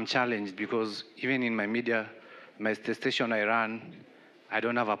 I'm challenged because even in the station I run, I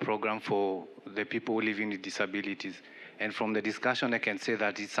don't have a program for the people living with disabilities. And from the discussion, I can say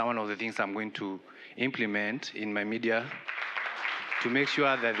that it's one of the things I'm going to implement in my media to make sure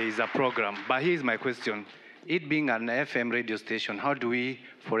that there is a program. But here's my question. It being an FM radio station, how do we,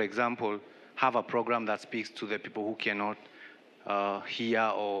 for example, have a program that speaks to the people who cannot hear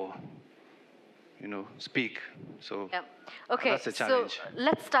or, speak? So Okay, that's a challenge. So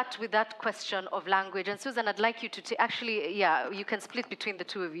let's start with that question of language. And Susan, I'd like you to actually, you can split between the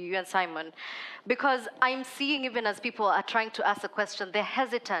two of you and Simon. Because I'm seeing, even as people are trying to ask a question, they're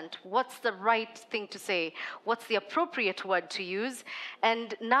hesitant. What's the right thing to say? What's the appropriate word to use?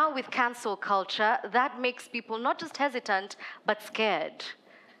 And now with cancel culture, that makes people not just hesitant, but scared.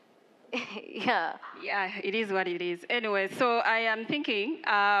 Yeah, it is what it is. Anyway, so I am thinking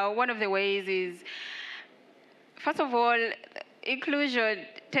one of the ways is, first of all, inclusion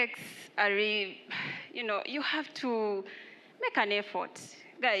takes you have to make an effort.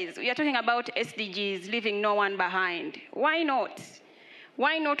 Guys, we are talking about SDGs, leaving no one behind. Why not?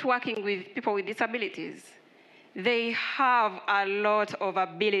 Why not working with people with disabilities? They have a lot of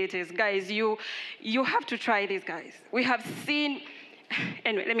abilities. Guys, you have to try this, guys. We have seen...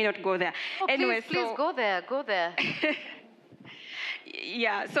 Anyway, let me not go there. Oh, anyway, please go there.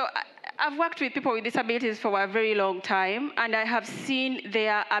 Yeah, so I've worked with people with disabilities for a very long time, and I have seen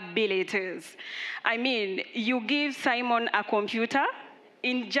their abilities. I mean, you give Simon a computer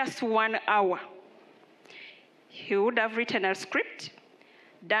in just 1 hour. He would have written a script,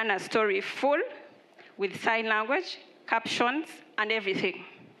 done a story full with sign language, captions, and everything.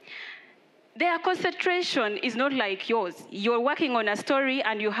 Their concentration is not like yours. You're working on a story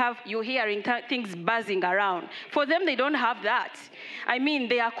and you're hearing things buzzing around. For them, they don't have that. I mean,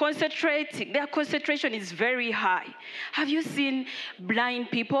 they are concentrating. Their concentration is very high. Have you seen blind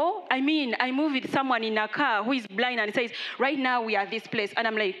people? I mean, I move with someone in a car who is blind and says, right now we are at this place. And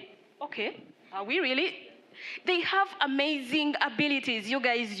I'm like, okay, are we really? They have amazing abilities. You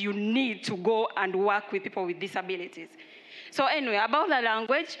guys, you need to go and work with people with disabilities. So anyway, about the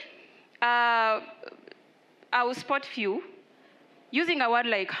language, I will spot few. Using a word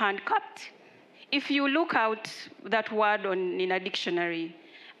like handcuffed, if you look out that word in a dictionary,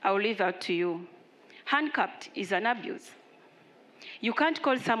 I will leave that to you. Handcuffed is an abuse. You can't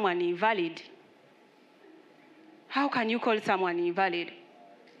call someone invalid. How can you call someone invalid?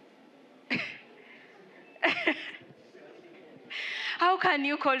 How can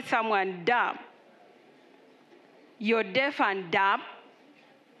you call someone dumb? You're deaf and dumb.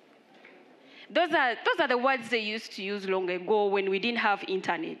 Those are the words they used to use long ago when we didn't have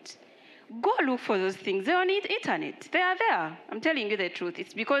internet. Go look for those things. They're on internet. They are there. I'm telling you the truth.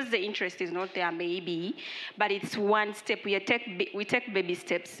 It's because the interest is not there, maybe, but it's one step. We take baby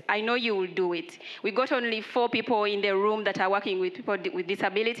steps. I know you will do it. We got only 4 people in the room that are working with people with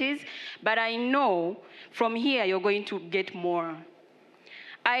disabilities, but I know from here you're going to get more.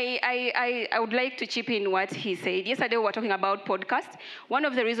 I would like to chip in what he said. Yesterday we were talking about podcasts. One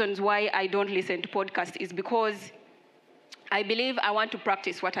of the reasons why I don't listen to podcasts is because I believe I want to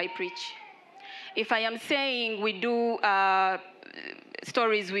practice what I preach. If I am saying we do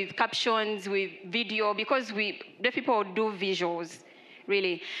stories with captions, with video, because the people do visuals,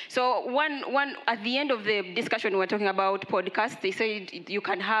 really. So one at the end of the discussion, we were talking about podcasts. They said you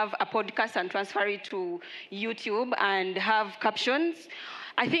can have a podcast and transfer it to YouTube and have captions.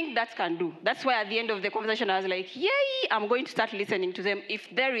 I think that can do. That's why at the end of the conversation, I was like, yay, I'm going to start listening to them if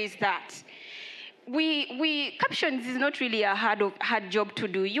there is that. Captions is not really a hard job to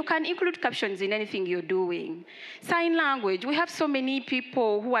do. You can include captions in anything you're doing. Sign language, we have so many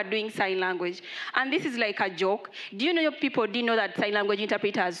people who are doing sign language. And this is like a joke. Do you know people didn't know that sign language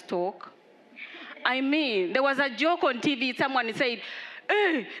interpreters talk? I mean, there was a joke on TV, someone said,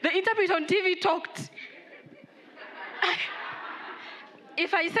 hey, the interpreter on TV talked.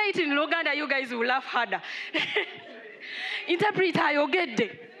 If I say it in Luganda, you guys will laugh harder. Interpreter, you get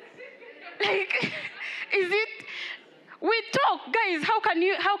it. Like, is it? We talk, guys.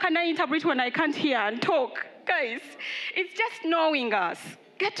 How can I interpret when I can't hear and talk? Guys, it's just knowing us.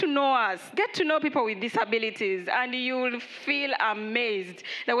 Get to know us. Get to know people with disabilities, and you will feel amazed.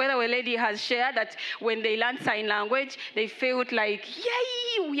 The way the lady has shared that when they learn sign language, they felt like,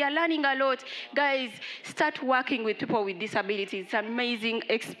 yay, we are learning a lot. Guys, start working with people with disabilities. It's an amazing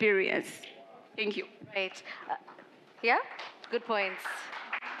experience. Thank you. Right. Yeah? Good points.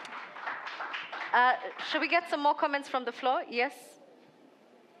 Should we get some more comments from the floor? Yes?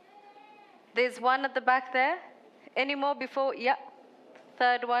 There's one at the back there. Any more before? Yeah.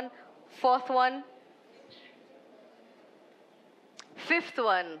 Third one. Fourth one. Fifth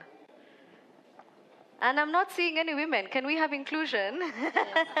one. And I'm not seeing any women. Can we have inclusion?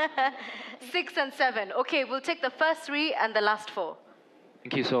 6 and 7. Okay, we'll take the first 3 and the last 4.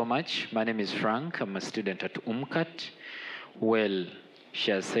 Thank you so much. My name is Frank. I'm a student at UMCAT. Well,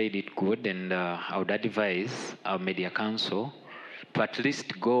 she has said it good, and I would advise our media council to at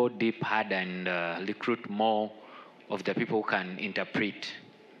least go deep, hard, and recruit more of the people who can interpret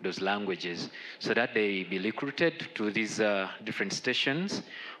those languages, so that they be recruited to these different stations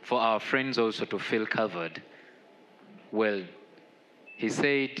for our friends also to feel covered. Well, he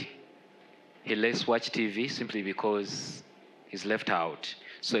said he less watch TV simply because he's left out.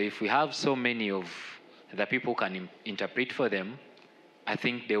 So if we have so many of the people who can interpret for them, I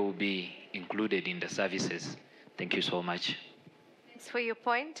think they will be included in the services. Thank you so much. Thanks for your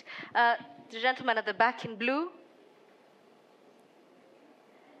point. The gentleman at the back in blue.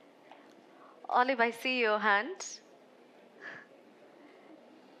 Olive, I see your hand.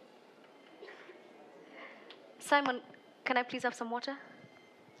 Simon, can I please have some water?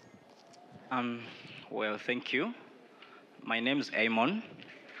 Well, thank you. My name is Amon,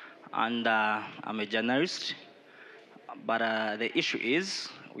 and I'm a journalist. But the issue is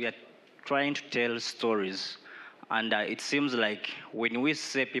we are trying to tell stories. And it seems like when we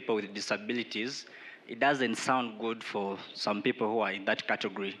say people with disabilities, it doesn't sound good for some people who are in that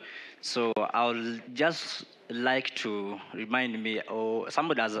category. So I'll just like to remind me, or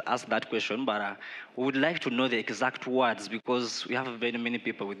somebody has asked that question, but we would like to know the exact words, because we have very many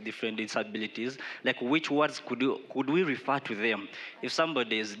people with different disabilities. Like, which words could we refer to them? If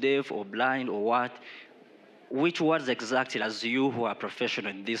somebody is deaf or blind or what, which words exactly, as you who are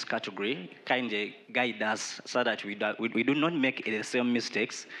professional in this category, kind of guide us so that we do not make the same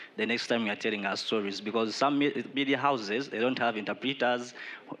mistakes the next time we are telling our stories? Because some media houses, they don't have interpreters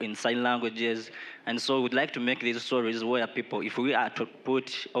in sign languages. And so we'd like to make these stories where people, if we are to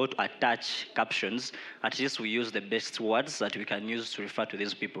put or to attach captions, at least we use the best words that we can use to refer to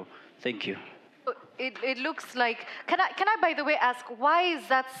these people. Thank you. It looks like, can I by the way ask, why is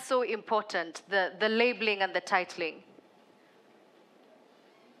that so important, the labeling and the titling?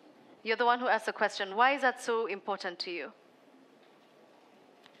 You're the one who asked the question. Why is that so important to you?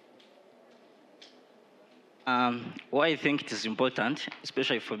 Why I think it is important,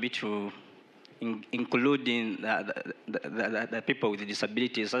 especially for me to including the people with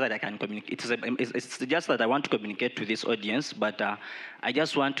disabilities, so that I can communicate. It's just that I want to communicate to this audience, but I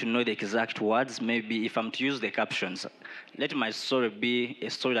just want to know the exact words. Maybe if I'm to use the captions, let my story be a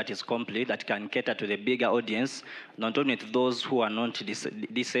story that is complete, that can cater to the bigger audience, not only to those who are not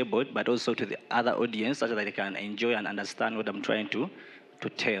disabled, but also to the other audience, so that they can enjoy and understand what I'm trying to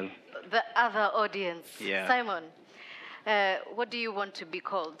tell. The other audience. Yeah. Simon, what do you want to be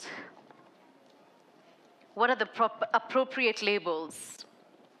called? What are the appropriate labels?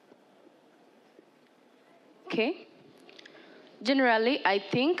 Okay. Generally, I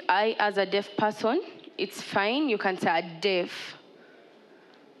think as a deaf person, it's fine. You can say a deaf.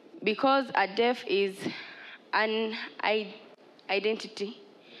 Because a deaf is an identity.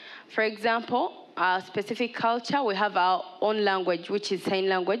 For example, our specific culture, we have our own language, which is sign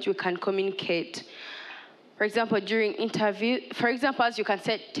language. We can communicate. For example, during interview, for example, as you can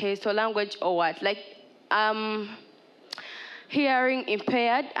say taste or language or what, like hearing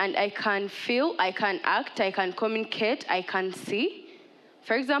impaired, and I can feel, I can act, I can communicate, I can see.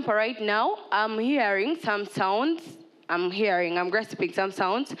 For example, right now, I'm hearing some sounds. I'm grasping some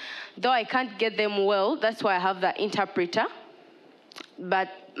sounds, though I can't get them well. That's why I have the interpreter. But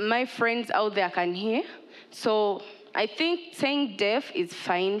my friends out there can hear. So I think saying deaf is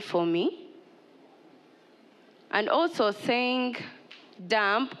fine for me. And also saying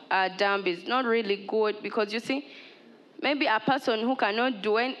dumb is not really good, because you see, maybe a person who cannot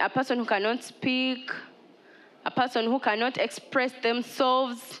a person who cannot speak, a person who cannot express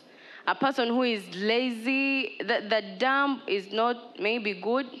themselves, a person who is lazy, the dumb is not maybe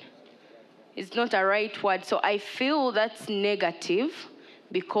good. It's not a right word. So I feel that's negative,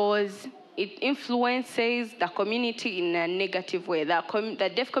 because it influences the community in a negative way.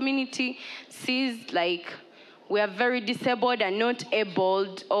 The deaf community sees like we are very disabled and not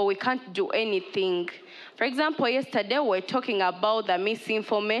abled, or we can't do anything. For example, yesterday we were talking about the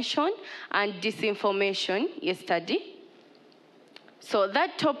misinformation and disinformation yesterday. So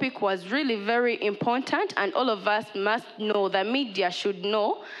that topic was really very important, and all of us must know, the media should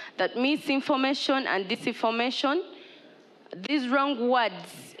know, that misinformation and disinformation, these wrong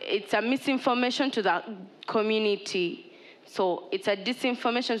words, it's a misinformation to the community. So it's a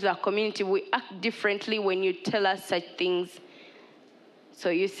disinformation to the community. We act differently when you tell us such things. So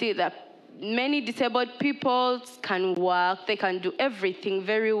you see that many disabled people can work, they can do everything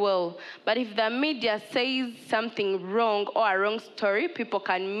very well. But if the media says something wrong or a wrong story, people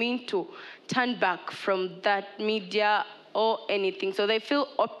can mean to turn back from that media or anything. So they feel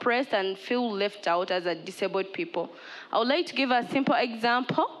oppressed and feel left out as a disabled people. I would like to give a simple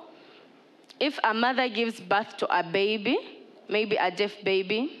example. If a mother gives birth to a baby, maybe a deaf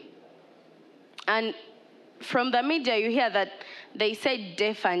baby, and from the media you hear that they say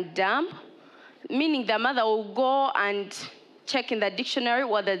deaf and dumb, meaning the mother will go and check in the dictionary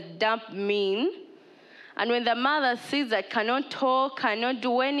what does dumb mean. And when the mother sees that cannot talk, cannot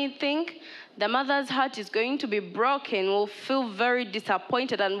do anything, the mother's heart is going to be broken, will feel very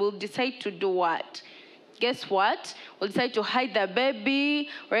disappointed, and will decide to do what? Guess what? Will decide to hide the baby.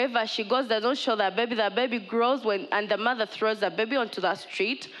 Wherever she goes, does not show the baby grows, and the mother throws the baby onto the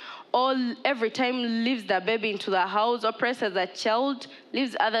street, or every time leaves the baby into the house, oppresses the child,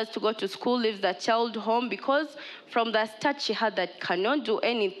 leaves others to go to school, leaves the child home, because from the start she had that cannot do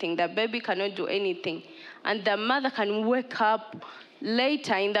anything, the baby cannot do anything. And the mother can wake up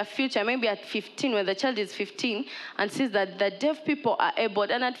later in the future, maybe at 15, when the child is 15, and sees that the deaf people are able,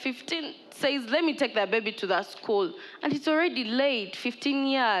 and at 15 says, let me take the baby to the school. And it's already late, 15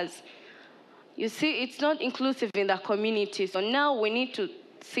 years. You see, it's not inclusive in the community. So now we need to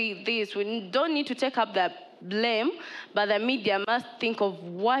see this. We don't need to take up the blame, but the media must think of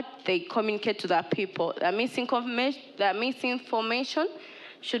what they communicate to the people. The misinformation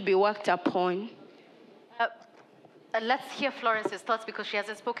should be worked upon. Let's hear Florence's thoughts, because she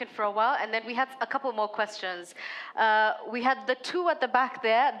hasn't spoken for a while, and then we had a couple more questions. We had the two at the back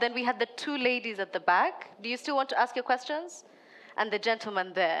there, then we had the two ladies at the back. Do you still want to ask your questions? And the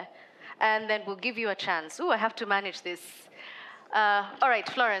gentleman there. And then we'll give you a chance. Ooh, I have to manage this. All right,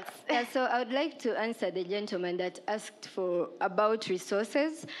 Florence. Yeah, so I would like to answer the gentleman that asked about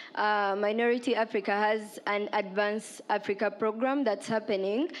resources. Minority Africa has an Advanced Africa program that's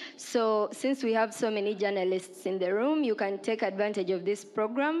happening. So since we have so many journalists in the room, you can take advantage of this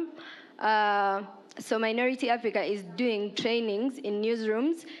program. So Minority Africa is doing trainings in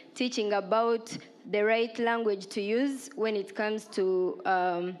newsrooms, teaching about the right language to use when it comes to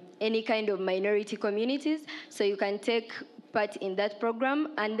any kind of minority communities. So you can take part in that program,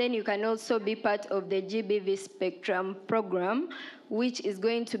 and then you can also be part of the GBV Spectrum program, which is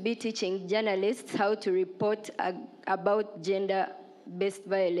going to be teaching journalists how to report about gender-based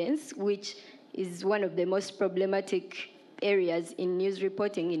violence, which is one of the most problematic areas in news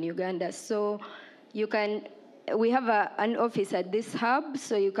reporting in Uganda. So we have an office at this hub,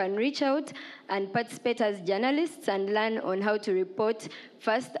 so you can reach out and participate as journalists and learn on how to report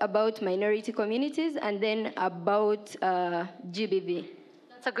first about minority communities and then about GBV.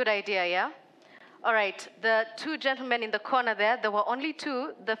 That's a good idea, yeah? All right, the two gentlemen in the corner there were only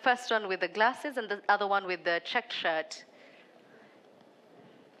two. The first one with the glasses and the other one with the checked shirt.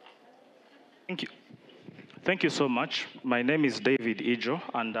 Thank you. Thank you so much. My name is David Ijo,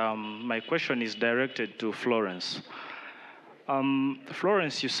 and my question is directed to Florence.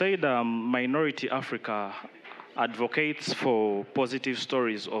 Florence, you said Minority Africa advocates for positive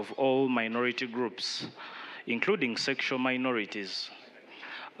stories of all minority groups, including sexual minorities.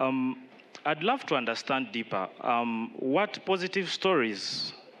 I'd love to understand deeper. What positive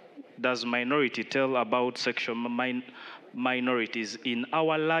stories does Minority tell about sexual minorities in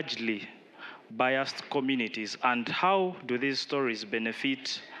our largely biased communities, and how do these stories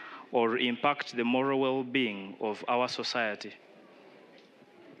benefit or impact the moral well-being of our society?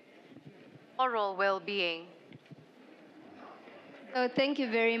 Moral well-being. So thank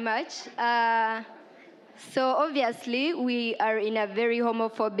you very much. So obviously, we are in a very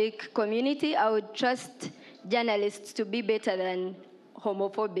homophobic community. I would trust journalists to be better than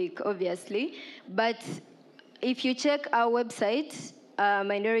homophobic, obviously. But if you check our website,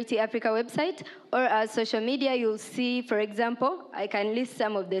 Minority Africa website, or our social media, you'll see, for example, I can list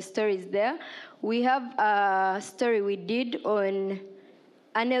some of the stories there. We have a story we did on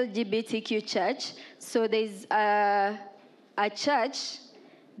an LGBTQ church. So there's a church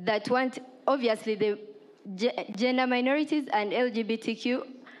that obviously the gender minorities and LGBTQ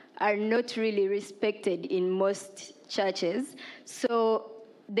are not really respected in most churches. So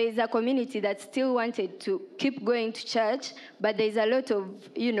there's a community that still wanted to keep going to church, but there's a lot of,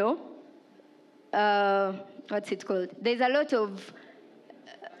 what's it called? There's a lot of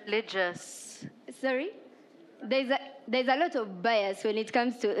religious. Sorry? there's a lot of bias when it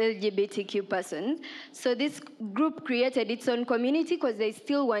comes to LGBTQ persons. So this group created its own community because they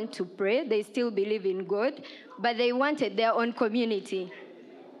still want to pray, they still believe in God, but they wanted their own community.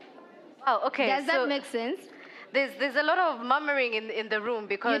 Oh, okay. Does that make sense? There's a lot of murmuring in the room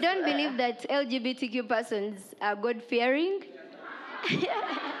because... You don't believe that LGBTQ persons are God-fearing?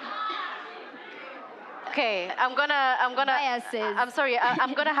 Okay, I'm gonna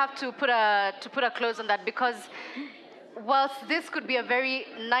have to put a close on that because whilst this could be a very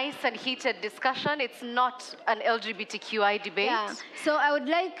nice and heated discussion, it's not an LGBTQI debate. Yeah. So I would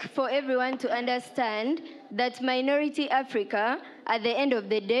like for everyone to understand that Minority Africa, at the end of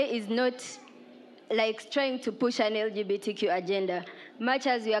the day, is not like trying to push an LGBTQ agenda. Much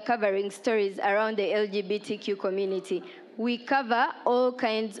as we are covering stories around the LGBTQ community, we cover all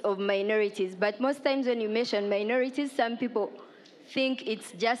kinds of minorities. But most times when you mention minorities, some people think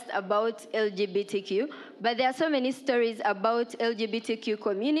it's just about LGBTQ. But there are so many stories about LGBTQ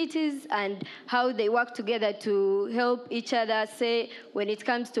communities and how they work together to help each other, say, when it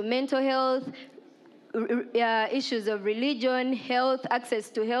comes to mental health, issues of religion, health, access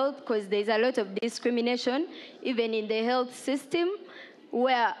to health, because there's a lot of discrimination, even in the health system,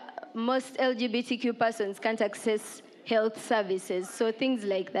 where most LGBTQ persons can't access health services. So things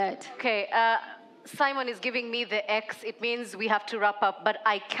like that. Okay, Simon is giving me the X. It means we have to wrap up, but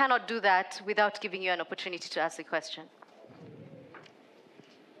I cannot do that without giving you an opportunity to ask a question.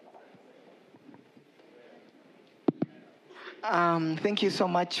 Thank you so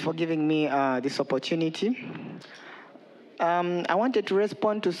much for giving me this opportunity. I wanted to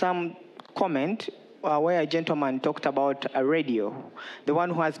respond to some comment where a gentleman talked about a radio, the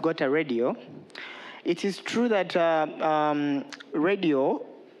one who has got a radio. It is true that radio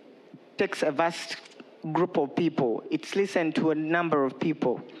takes a vast group of people. It's listened to a number of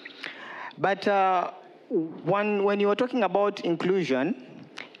people. But when you are talking about inclusion,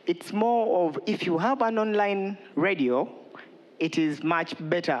 it's more of if you have an online radio, it is much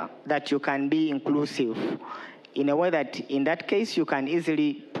better that you can be inclusive in a way that in that case you can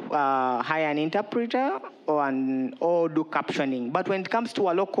easily hire an interpreter or do captioning. But when it comes to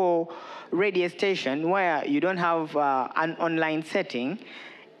a local radio station where you don't have an online setting,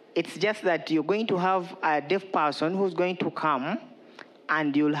 it's just that you're going to have a deaf person who's going to come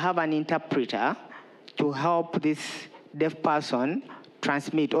and you'll have an interpreter to help this deaf person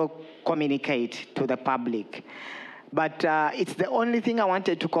transmit or communicate to the public. But it's the only thing I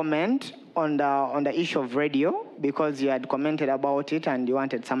wanted to comment on the issue of radio because you had commented about it and you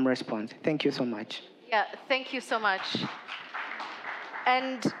wanted some response. Thank you so much. Yeah, thank you so much.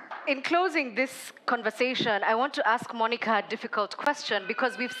 And in closing this conversation, I want to ask Monica a difficult question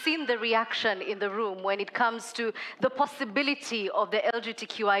because we've seen the reaction in the room when it comes to the possibility of the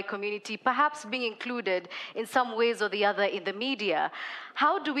LGBTQI community perhaps being included in some ways or the other in the media.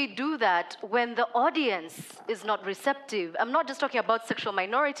 How do we do that when the audience is not receptive? I'm not just talking about sexual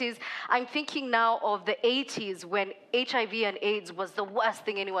minorities. I'm thinking now of the 80s when HIV and AIDS was the worst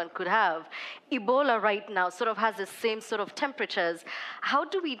thing anyone could have. Ebola right now sort of has the same sort of temperatures. How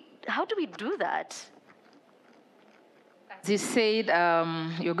do we do that? As you said,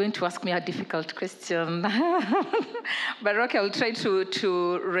 you're going to ask me a difficult question. But okay, I'll try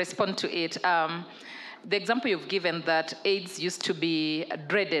to respond to it. The example you've given that AIDS used to be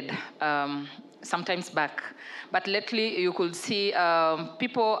dreaded sometimes back. But lately you could see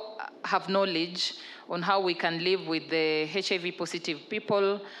people have knowledge on how we can live with the HIV positive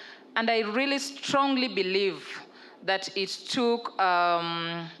people. And I really strongly believe that it took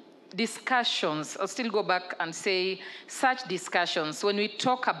discussions. I'll still go back and say such discussions. When we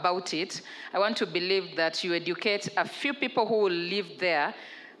talk about it, I want to believe that you educate a few people who will live there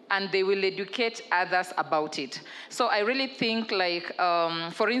and they will educate others about it. So I really think, like,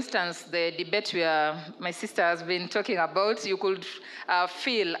 for instance, the debate where my sister has been talking about, you could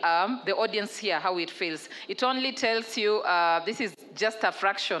feel the audience here, how it feels. It only tells you this is just a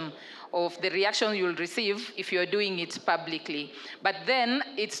fraction of the reaction you'll receive if you're doing it publicly. But then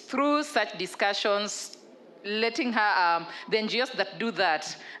it's through such discussions, letting her, the NGOs that do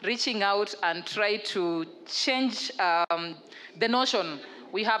that, reaching out and try to change the notion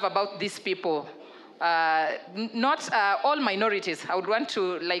we have about these people. Not all minorities. I would want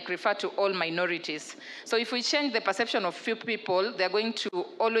to refer to all minorities. So if we change the perception of few people, they're going to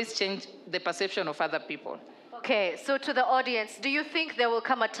always change the perception of other people. Okay, so to the audience, do you think there will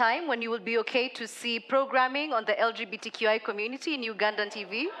come a time when you will be okay to see programming on the LGBTQI community in Ugandan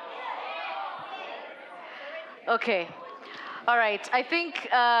TV? Okay. All right, I think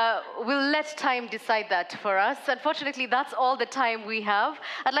we'll let time decide that for us. Unfortunately, that's all the time we have.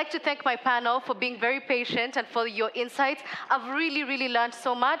 I'd like to thank my panel for being very patient and for your insights. I've really, really learned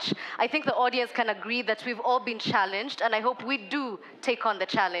so much. I think the audience can agree that we've all been challenged, and I hope we do take on the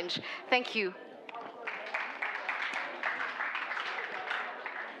challenge. Thank you.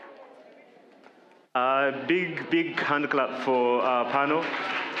 Big hand clap for our panel.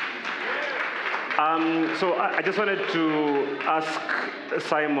 So I just wanted to ask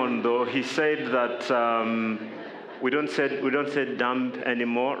Simon, though. He said that we don't say dump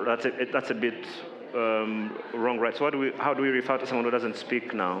anymore. That's a bit wrong, right? So how do we refer to someone who doesn't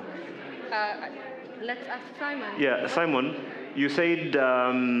speak now? Let's ask Simon. Yeah, Simon, you said that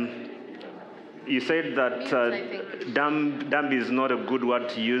dump is not a good word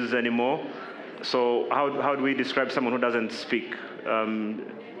to use anymore. So how do we describe someone who doesn't speak?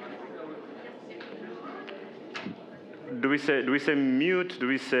 Do we say mute? Do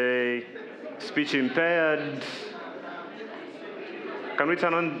we say speech impaired? Can we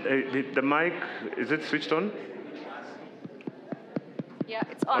turn on the mic? Is it switched on? Yeah,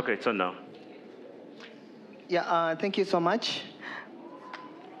 it's on. Okay, it's on now. Yeah, thank you so much.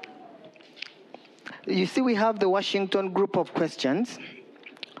 You see, we have the Washington group of questions.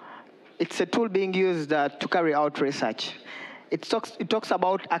 It's a tool being used to carry out research. It talks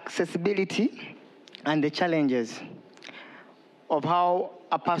about accessibility and the challenges of how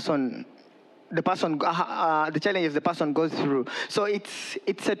the challenges the person goes through. So it's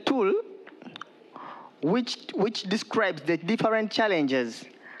a tool which describes the different challenges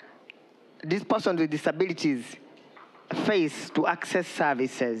these persons with disabilities face to access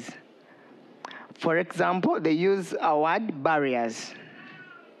services. For example, they use a word, barriers.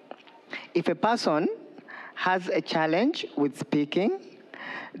 If a person has a challenge with speaking,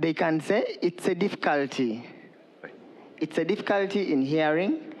 they can say it's a difficulty. It's a difficulty in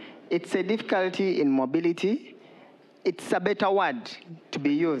hearing. It's a difficulty in mobility. It's a better word to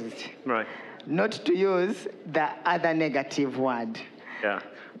be used. Right. Not to use the other negative word. Yeah.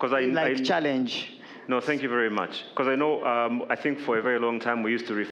 Because I challenge. No, thank you very much. Because I know, I think for a very long time we used to refer